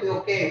सत्य जीत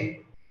ओके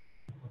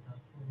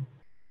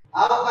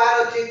अब कहार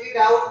अछि की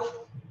डाउट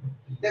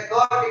देखो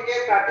टिके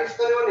प्रैक्टिस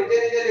करियो निजे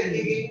निजे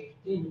लिखी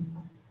की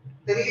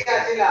 3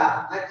 आसिला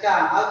अच्छा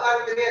अब कहार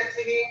 3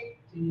 अछि की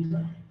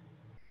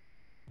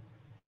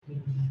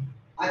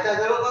अच्छा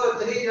जनो करो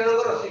 3 जनो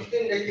करो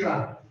 16 देखिबा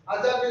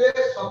अच्छा बिले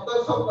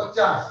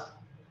 1750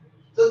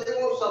 जदि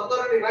मु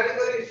 17 डिवाइड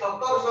करी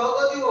 1700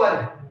 तो जीव भाई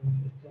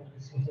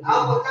आ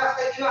 50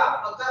 देखिबा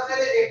 50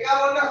 रे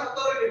 51 ना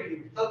 17 लिखी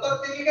 17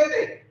 3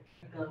 केते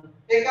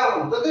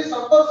 51 जदि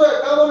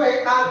 1751 हे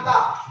थांता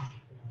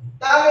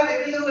ताले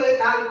डिविजन हे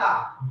थांता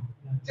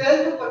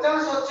जेहेतु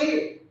 50 अछि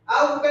आ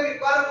उके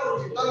रिक्वायर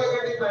करूची तो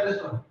नेगेटिव -1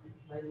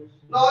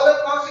 नॉले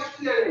प्लस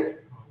 16 आइबो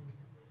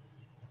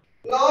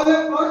नॉले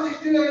प्लस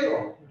 16 आइबो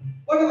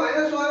बट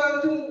 -1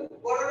 आउछु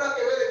बडटा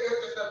केबे देखियो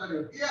चेष्टा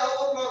करियो ये आउ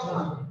प्लस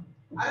 1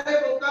 अरे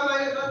बोका -1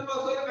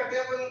 प्लस 1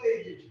 काटिया पर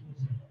देइछि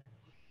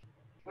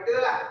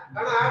कटिला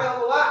कारण ऐड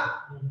होवा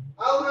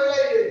आउ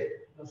रहले ये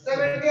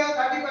 70 और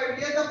 35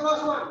 ये तो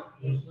 +1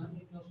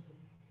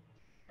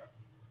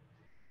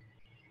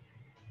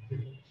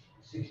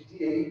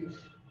 68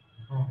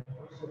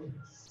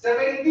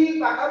 70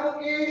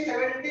 पाखापोकी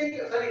 17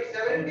 सॉरी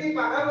 70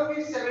 पाखापोकी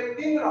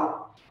 17 रो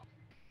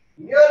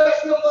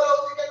नियरेस्ट नंबर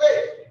होती केते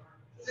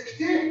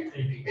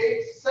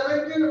 68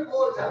 17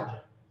 4 जा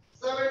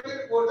 17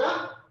 4 जा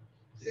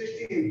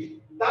 68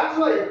 that's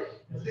why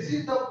this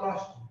is the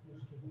plus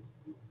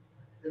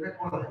then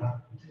what होगा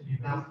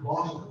now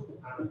plus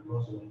and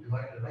plus 1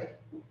 divided by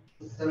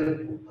 7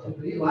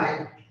 3 by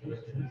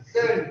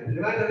 7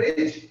 remainder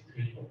is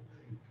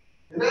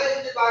नहीं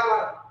ये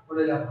बार-बार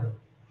पढ़े जाते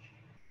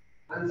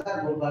आंसर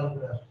बहुत बार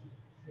पूरा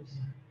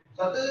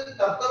सत्य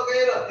तब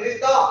गए ना 3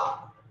 तो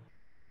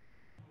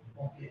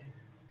ओके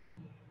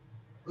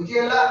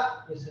बुझिएला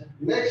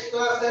नेक्स्ट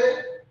क्लास है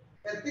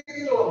एतिकी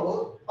नो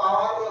बहुत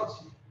पावर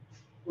अछि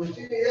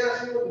क्वेश्चन ये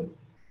आसीबो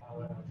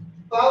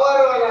पावर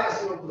वाला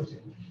आसीबो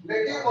क्वेश्चन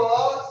लेकिन वो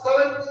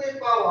 7 to the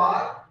power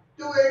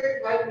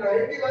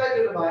 2859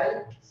 divided by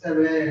 7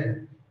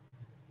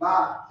 बा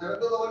 7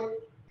 तो दबो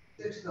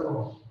 6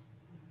 दबो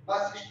बा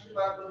 60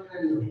 बार तो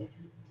नहीं हो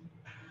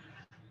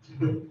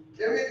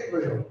केमिति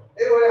करियो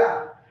ए भया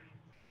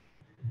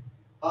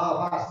हां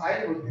बा साइन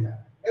बोल दिला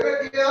एबे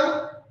क्लियर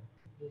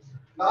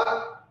बा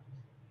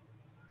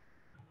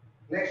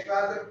नेक्स्ट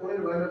क्लास में पूरे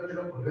वर्णन के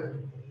पढ़े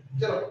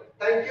चलो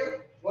thank you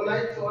good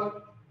night all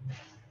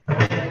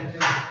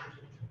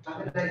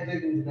आपने night they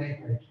the night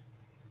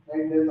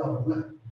night they दो ना